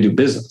the way to do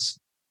business.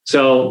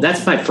 So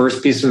that's my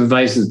first piece of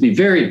advice is be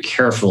very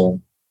careful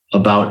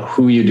about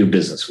who you do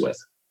business with.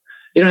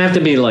 You don't have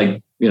to be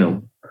like,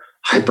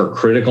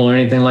 hypercritical or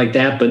anything like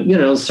that, but,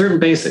 certain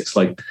basics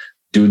like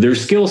do their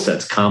skill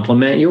sets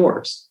complement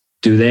yours?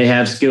 Do they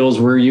have skills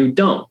where you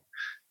don't?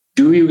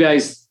 Do you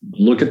guys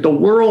look at the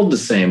world the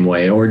same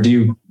way or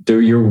do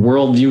your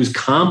worldviews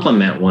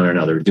complement one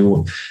another?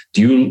 Do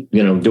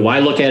I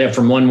look at it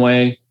from one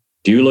way?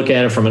 Do you look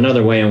at it from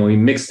another way? And when we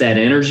mix that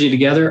energy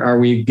together, are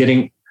we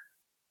getting,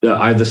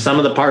 are the sum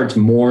of the parts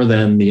more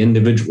than the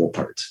individual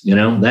parts?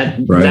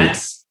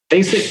 That's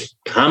basic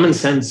common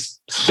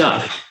sense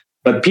stuff.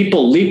 But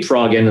people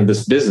leapfrog into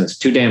this business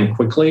too damn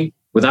quickly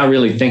without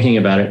really thinking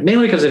about it,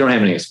 mainly because they don't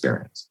have any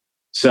experience.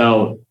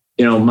 So,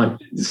 my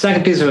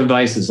second piece of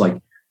advice is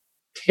like,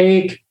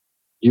 take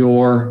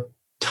your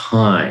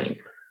time.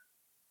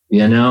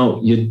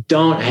 You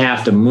don't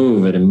have to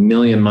move at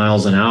 1,000,000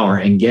 miles an hour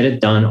and get it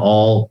done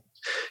all.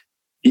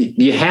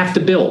 You have to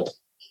build.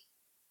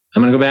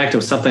 I'm going to go back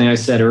to something I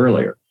said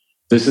earlier.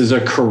 This is a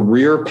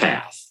career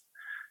path.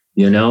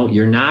 You're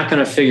not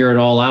going to figure it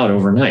all out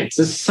overnight.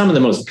 This is some of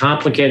the most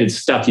complicated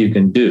stuff you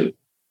can do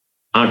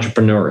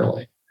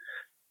entrepreneurially.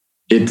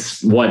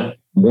 It's what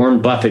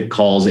Warren Buffett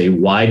calls a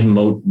wide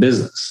moat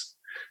business,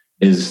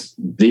 is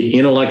the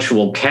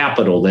intellectual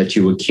capital that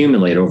you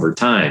accumulate over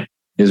time.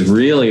 is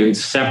really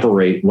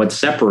what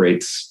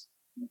separates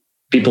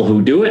people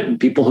who do it and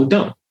people who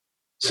don't.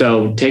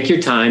 So take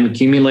your time,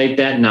 accumulate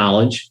that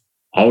knowledge,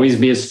 always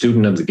be a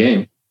student of the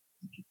game.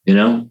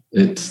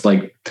 It's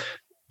like,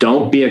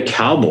 don't be a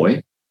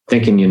cowboy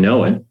thinking you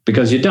know it,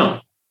 because you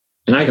don't.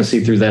 And I can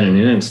see through that in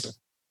an instant.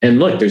 And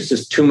look, there's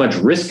just too much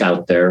risk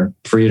out there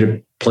for you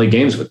to play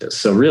games with this.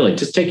 So really,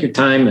 just take your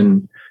time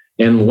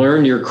and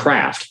learn your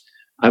craft.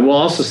 I will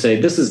also say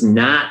this is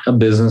not a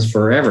business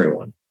for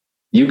everyone.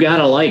 You got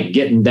to like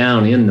getting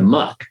down in the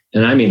muck.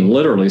 And I mean,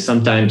 literally,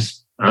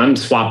 sometimes I'm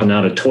swapping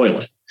out a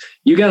toilet.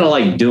 You got to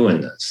like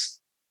doing this,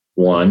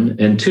 one.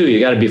 And two, you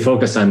got to be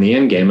focused on the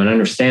end game and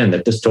understand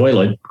that this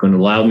toilet is going to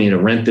allow me to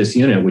rent this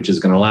unit, which is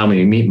going to allow me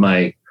to meet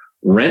my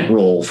rent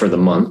roll for the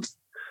month.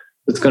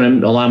 It's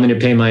going to allow me to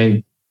pay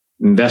my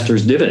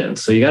investors'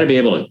 dividends. So you got to be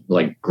able to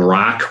like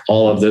grok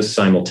all of this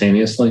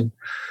simultaneously.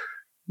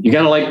 You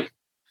got to like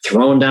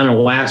throwing down a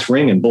wax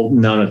ring and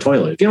bolting down a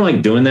toilet. If you don't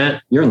like doing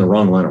that, you're in the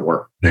wrong line of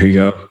work. There you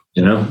go.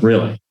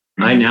 Really.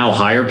 I now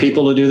hire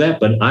people to do that,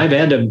 but I've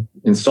had to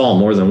install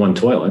more than one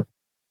toilet.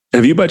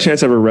 Have you by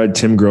chance ever read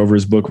Tim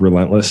Grover's book,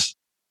 Relentless?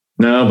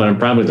 No, but I'm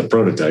probably the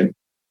prototype.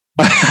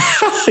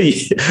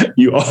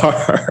 You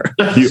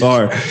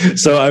are.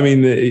 So, I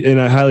mean, and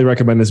I highly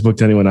recommend this book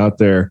to anyone out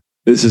there.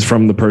 This is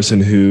from the person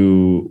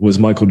who was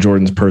Michael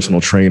Jordan's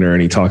personal trainer.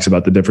 And he talks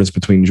about the difference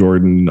between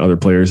Jordan and other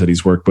players that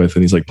he's worked with.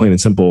 And he's like, plain and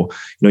simple,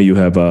 you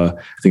have, I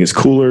think it's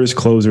coolers,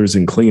 closers,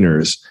 and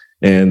cleaners.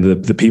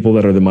 And the people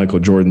that are the Michael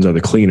Jordans are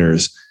the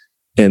cleaners.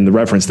 And the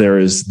reference there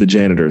is the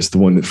janitors,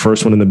 the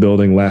first one in the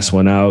building, last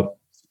one out,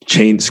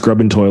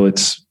 scrubbing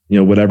toilets,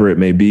 whatever it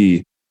may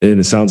be. And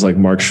it sounds like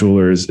Mark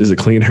Shuler is a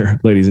cleaner,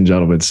 ladies and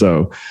gentlemen.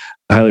 So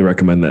I highly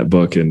recommend that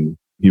book, and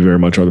you very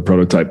much are the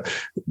prototype.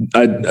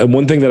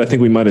 One thing that I think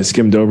we might have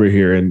skimmed over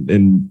here,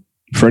 and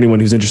for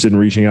anyone who's interested in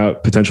reaching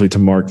out potentially to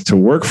Mark to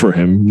work for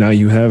him, now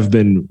you have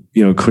been,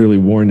 clearly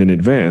warned in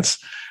advance.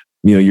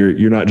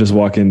 You're not just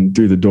walking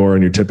through the door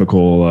on your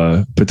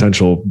typical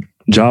potential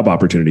job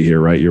opportunity here,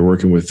 right? You're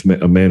working with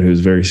a man who's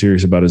very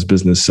serious about his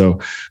business. So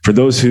for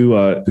those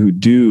who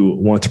do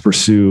want to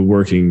pursue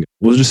working,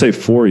 we'll just say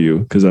for you,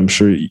 because I'm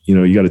sure,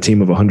 you got a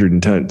team of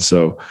 110.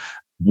 So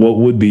what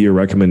would be your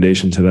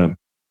recommendation to them?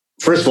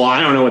 First of all, I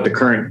don't know what the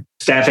current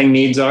staffing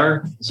needs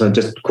are. So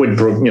just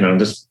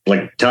just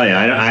like tell you,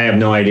 I have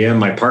no idea.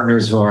 My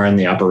partners who are on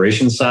the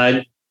operations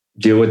side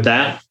deal with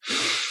that.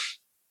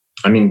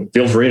 I mean,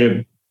 feel free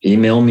to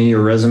email me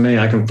your resume.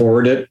 I can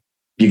forward it.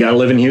 You got to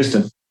live in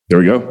Houston. There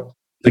we go.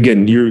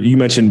 Again, you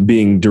mentioned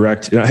being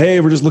direct. Hey,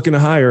 we're just looking to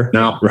hire.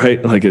 No,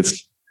 right? Like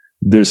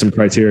there's some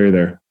criteria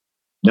there.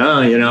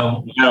 No, you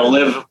got to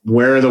live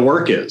where the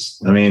work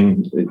is. I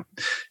mean,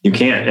 you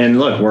can't. And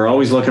look, we're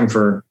always looking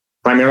for,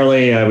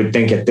 primarily, I would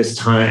think at this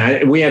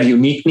time, we have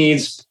unique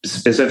needs,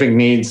 specific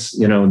needs.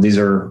 These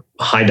are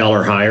high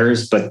dollar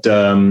hires, but,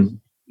 I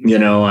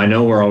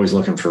know we're always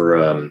looking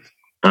for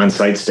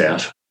on-site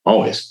staff,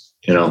 always,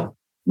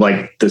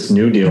 like this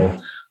new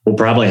deal, we'll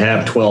probably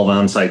have 12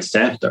 on-site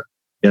staff there.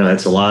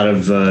 It's a lot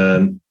of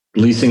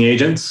leasing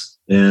agents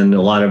and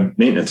a lot of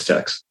maintenance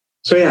techs.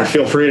 So yeah,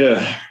 feel free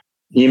to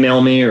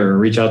email me or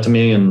reach out to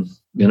me and,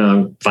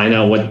 find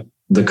out what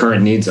the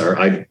current needs are.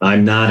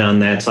 I'm not on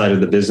that side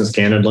of the business,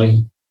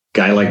 candidly.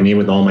 Guy like me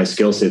with all my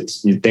skill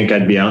sets, you'd think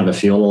I'd be out in the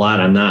field a lot.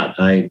 I'm not.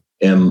 I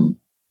am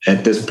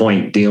at this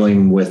point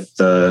dealing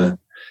with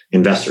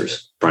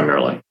investors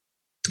primarily.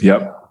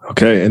 Yep.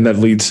 Okay. And that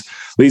leads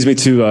me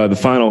to the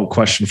final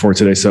question for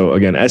today. So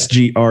again,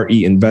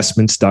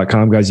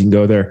 sgreinvestments.com, guys, you can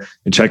go there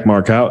and check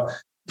Mark out.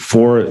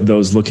 For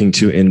those looking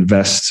to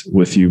invest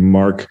with you,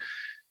 Mark,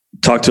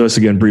 talk to us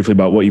again briefly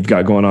about what you've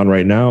got going on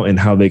right now and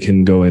how they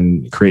can go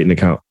and create an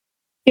account.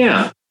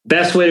 Yeah.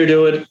 Best way to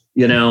do it.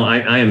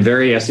 I am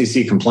very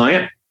SEC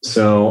compliant.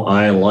 So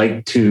I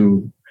like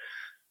to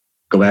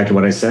go back to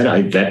what I said.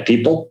 I vet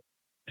people.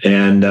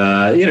 And,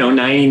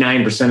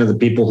 99% of the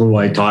people who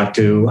I talk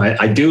to,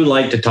 I do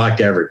like to talk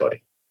to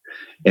everybody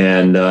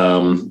and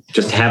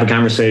just have a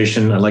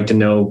conversation. I'd like to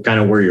know kind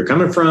of where you're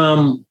coming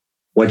from,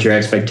 what your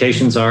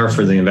expectations are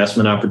for the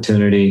investment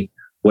opportunity,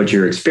 what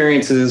your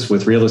experience is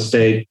with real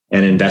estate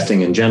and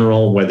investing in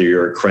general, whether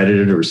you're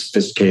accredited or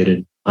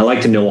sophisticated. I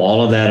like to know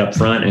all of that up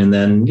front. And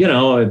then,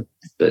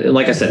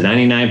 like I said,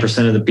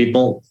 99% of the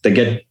people, they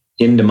get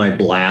into my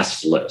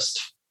blast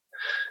list.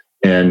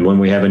 And when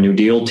we have a new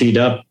deal teed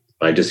up,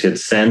 I just hit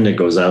send. It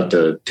goes out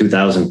to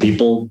 2,000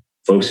 people.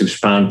 Folks who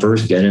respond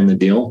first get in the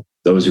deal.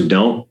 Those who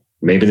don't,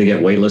 maybe they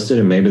get waitlisted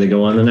and maybe they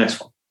go on the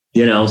next one.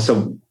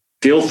 So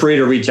feel free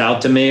to reach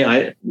out to me.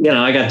 I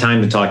got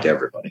time to talk to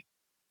everybody.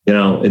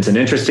 It's an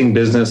interesting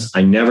business.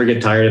 I never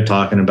get tired of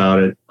talking about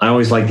it. I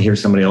always like to hear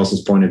somebody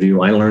else's point of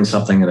view. I learn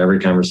something in every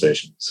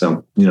conversation.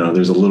 So,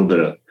 there's a little bit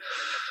of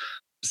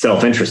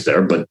self-interest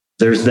there, but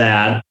there's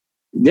that.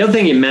 The other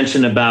thing you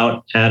mentioned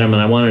about Adam,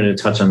 and I wanted to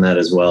touch on that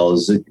as well,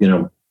 is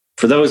that,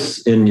 for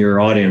those in your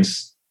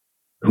audience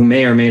who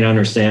may or may not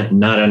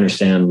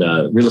understand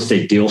real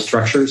estate deal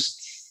structures,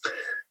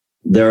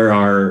 there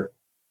are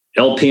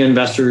LP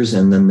investors,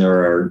 and then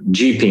there are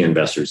GP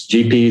investors.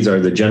 GPs are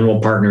the general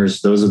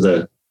partners. Those are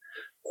the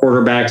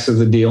quarterbacks of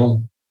the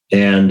deal.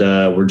 And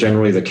we're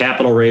generally the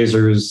capital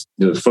raisers,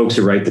 the folks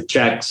who write the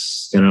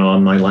checks.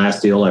 On my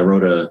last deal, I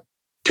wrote a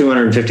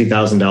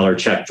 $250,000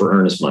 check for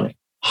earnest money.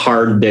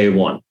 Hard day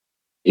one.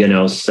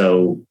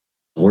 So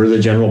we're the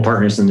general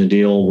partners in the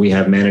deal. We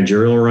have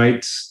managerial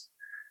rights.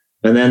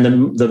 And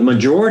then the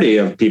majority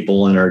of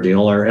people in our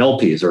deal are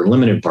LPs or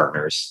limited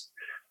partners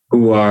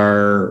who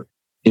are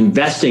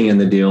investing in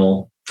the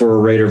deal for a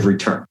rate of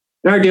return.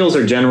 And our deals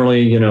are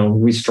generally,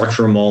 we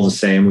structure them all the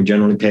same. We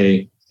generally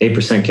pay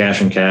 8%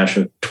 cash on cash,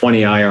 a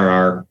 20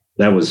 IRR.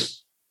 That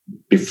was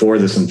before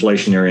this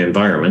inflationary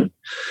environment.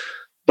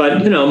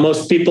 But,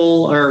 most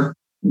people are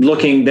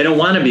looking, they don't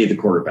want to be the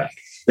quarterback.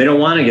 They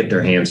don't want to get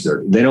their hands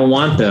dirty. They don't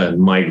want the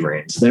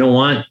migraines. They don't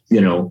want,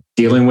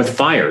 dealing with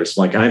fires.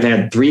 Like I've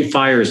had 3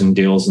 fires in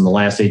deals in the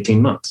last 18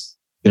 months.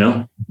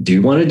 Do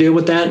you want to deal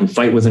with that and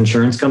fight with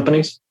insurance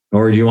companies?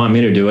 Or do you want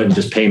me to do it and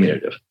just pay me to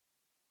do it?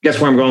 Guess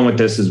where I'm going with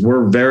this is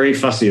we're very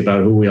fussy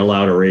about who we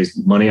allow to raise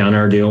money on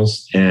our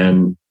deals.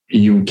 And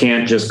you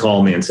can't just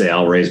call me and say,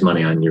 I'll raise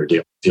money on your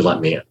deal if you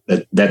let me in.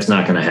 That's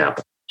not going to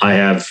happen. I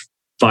have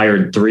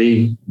fired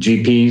 3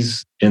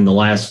 GPs in the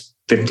last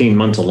 15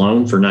 months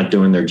alone for not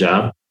doing their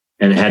job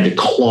and had to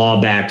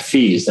claw back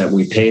fees that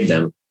we paid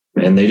them,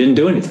 and they didn't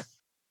do anything.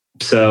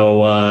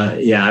 So,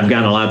 I've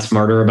gotten a lot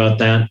smarter about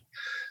that.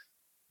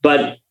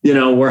 But,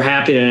 we're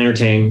happy to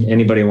entertain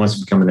anybody who wants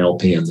to become an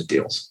LP in the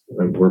deals.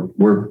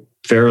 We're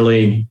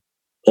fairly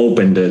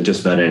open to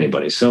just about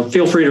anybody. So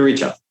feel free to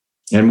reach out.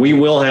 And we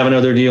will have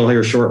another deal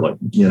here shortly.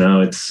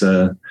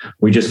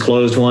 We just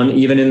closed one,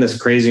 even in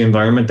this crazy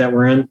environment that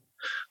we're in.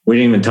 We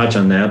didn't even touch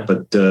on that,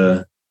 but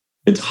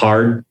it's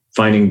hard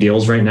finding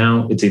deals right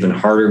now. It's even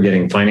harder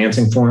getting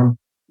financing for them.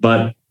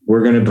 But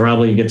we're going to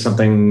probably get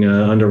something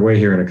underway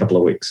here in a couple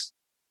of weeks.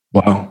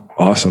 Wow.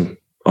 Awesome.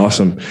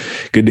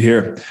 Good to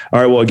hear. All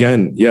right. Well,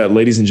 again,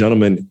 ladies and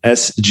gentlemen,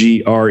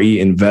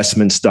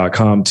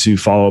 sgreinvestments.com to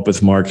follow up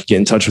with Mark. Get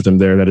in touch with him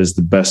there. That is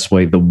the best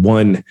way. The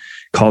one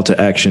call to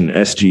action,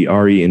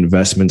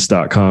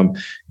 sgreinvestments.com.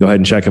 Go ahead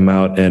and check him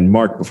out. And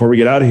Mark, before we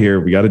get out of here,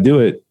 we got to do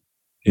it.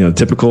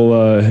 Typical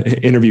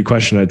interview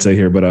question, I'd say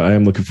here, but I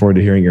am looking forward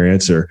to hearing your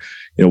answer.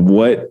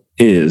 What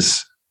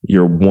is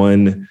your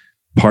one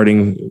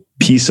parting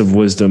piece of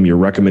wisdom, your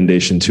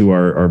recommendation to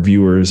our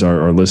viewers,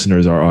 our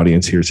listeners, our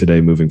audience here today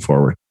moving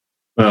forward?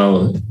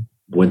 Well,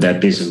 would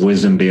that piece of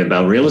wisdom be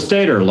about real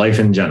estate or life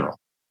in general?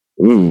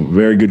 Ooh,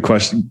 very good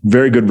question.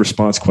 Very good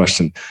response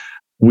question.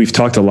 We've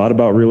talked a lot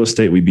about real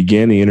estate. We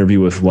began the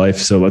interview with life.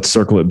 So let's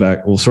circle it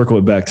back. We'll circle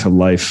it back to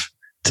life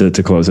to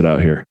close it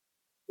out here.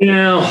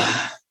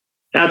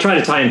 I'll try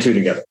to tie them two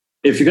together.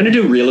 If you're going to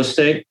do real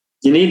estate,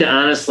 you need to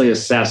honestly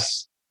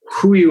assess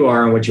who you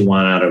are and what you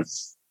want out of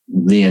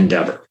the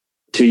endeavor.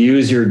 To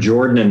use your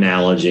Jordan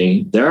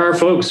analogy, there are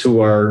folks who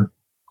are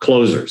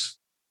closers.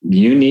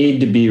 You need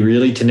to be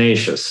really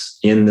tenacious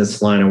in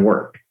this line of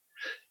work.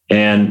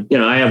 And,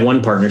 I have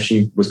one partner,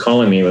 she was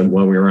calling me when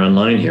we were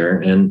online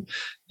here, and,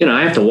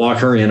 I have to walk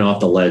her in off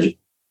the ledge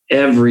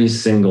every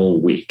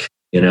single week.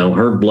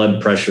 Her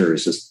blood pressure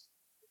is just,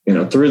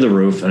 through the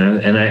roof.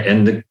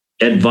 And the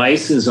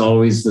advice is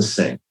always the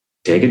same.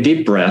 Take a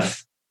deep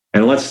breath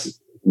and let's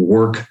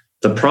work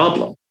the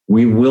problem.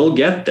 We will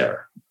get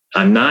there.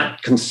 I'm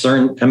not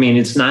concerned.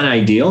 It's not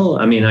ideal.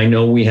 I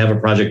know we have a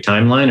project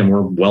timeline and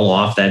we're well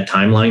off that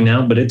timeline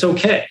now, but it's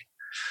okay.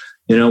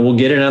 We'll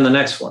get it on the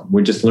next one.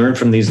 We just learn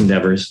from these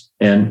endeavors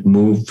and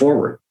move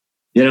forward.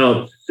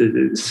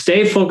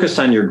 Stay focused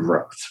on your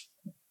growth.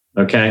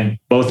 Okay.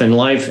 Both in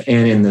life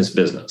and in this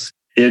business.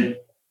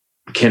 It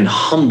can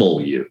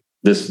humble you,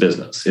 this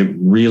business. It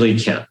really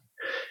can.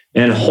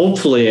 And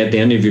hopefully at the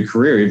end of your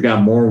career, you've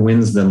got more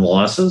wins than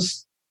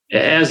losses,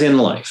 as in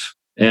life.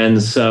 And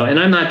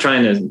I'm not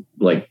trying to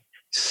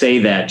say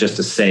that just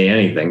to say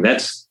anything.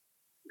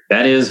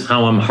 That is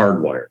how I'm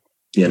hardwired,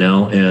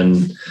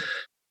 and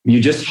you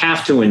just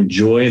have to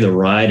enjoy the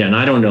ride. And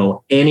I don't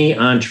know any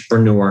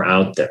entrepreneur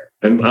out there.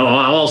 And I'll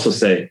also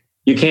say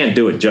you can't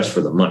do it just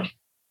for the money.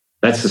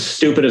 That's the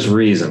stupidest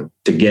reason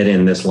to get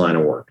in this line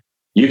of work.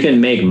 You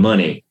can make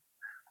money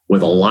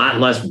with a lot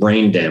less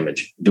brain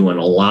damage doing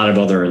a lot of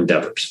other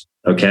endeavors.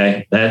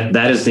 Okay.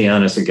 That is the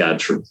honest to God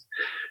truth.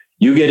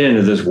 You get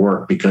into this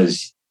work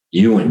because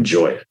you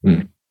enjoy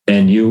it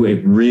and you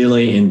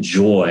really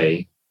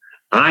enjoy.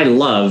 I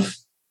love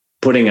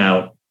putting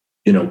out,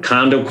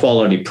 condo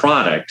quality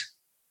product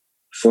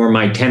for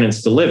my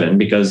tenants to live in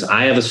because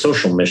I have a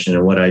social mission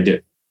in what I do,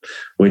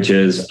 which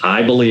is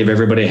I believe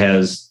everybody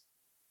has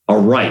a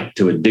right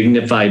to a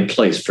dignified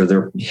place for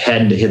their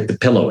head to hit the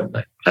pillow at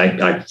night.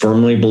 I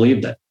firmly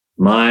believe that.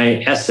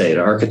 My essay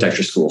to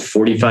architecture school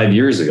 45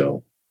 years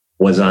ago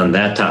was on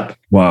that topic.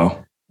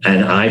 Wow.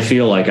 And I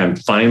feel like I'm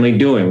finally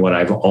doing what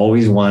I've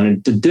always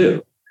wanted to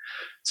do.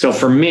 So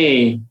for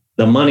me,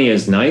 the money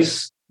is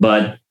nice,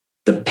 but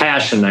the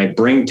passion I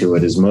bring to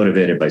it is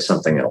motivated by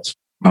something else.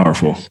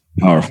 Powerful.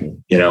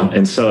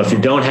 And so if you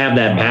don't have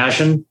that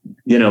passion,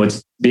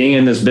 it's being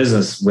in this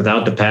business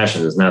without the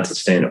passion is not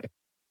sustainable.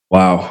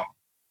 Wow.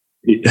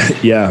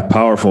 Yeah,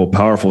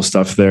 powerful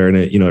stuff there. And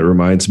it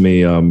reminds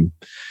me of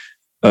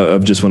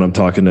just when I'm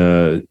talking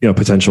to,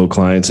 potential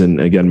clients and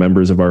again,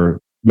 members of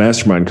our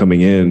mastermind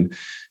coming in,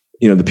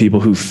 the people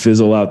who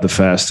fizzle out the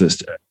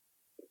fastest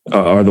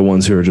are the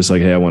ones who are just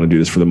like, hey, I want to do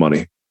this for the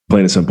money,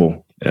 plain and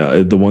simple.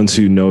 The ones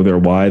who know their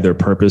why, their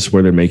purpose,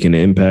 where they're making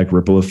an impact,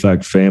 ripple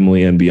effect,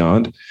 family and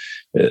beyond.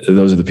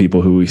 Those are the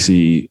people who we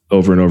see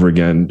over and over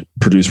again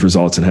produce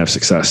results and have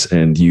success.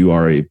 And you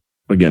are a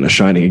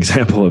shining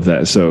example of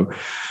that. So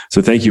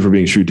thank you for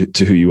being true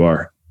to who you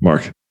are,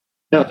 Mark.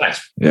 No,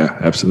 thanks. Yeah,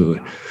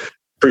 absolutely.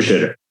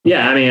 Appreciate it.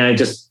 Yeah. I mean, I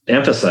just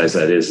emphasize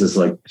that is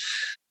like,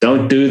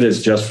 don't do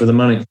this just for the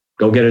money.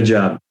 Go get a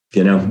job.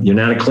 You're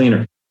not a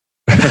cleaner.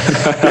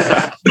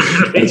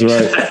 That's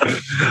right.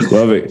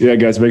 Love it. Yeah,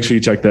 guys, make sure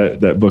you check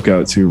that book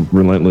out too,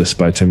 Relentless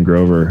by Tim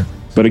Grover.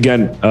 But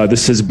again,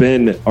 this has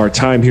been our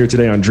time here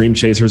today on Dream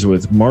Chasers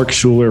with Mark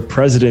Shuler,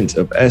 president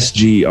of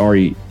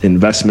SGRE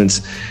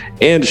Investments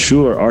and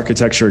Shuler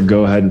Architecture.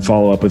 Go ahead and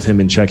follow up with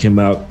him and check him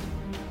out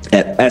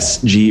at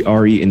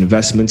SGRE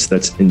Investments.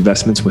 That's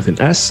investments with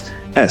an S,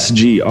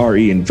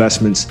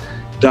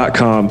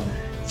 sgreinvestments.com.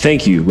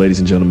 Thank you, ladies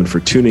and gentlemen, for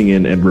tuning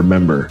in. And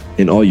remember,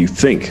 in all you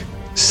think,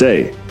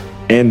 say,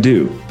 and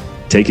do,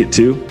 take it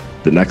to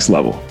the next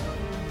level.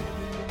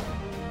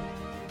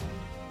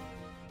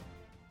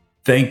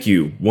 Thank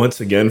you once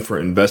again for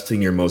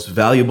investing your most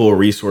valuable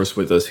resource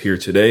with us here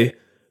today,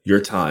 your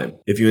time.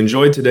 If you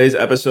enjoyed today's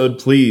episode,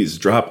 please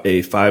drop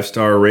a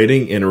 5-star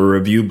rating and a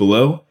review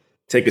below.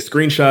 Take a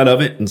screenshot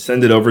of it and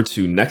send it over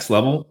to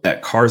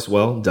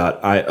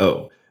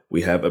nextlevel@carswell.io.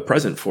 We have a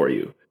present for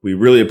you. We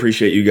really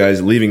appreciate you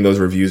guys leaving those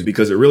reviews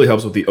because it really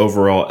helps with the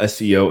overall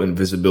SEO and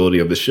visibility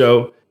of the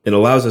show and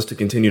allows us to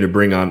continue to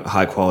bring on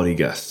high quality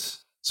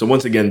guests. So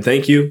once again,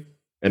 thank you.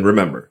 And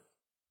remember,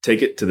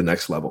 take it to the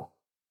next level.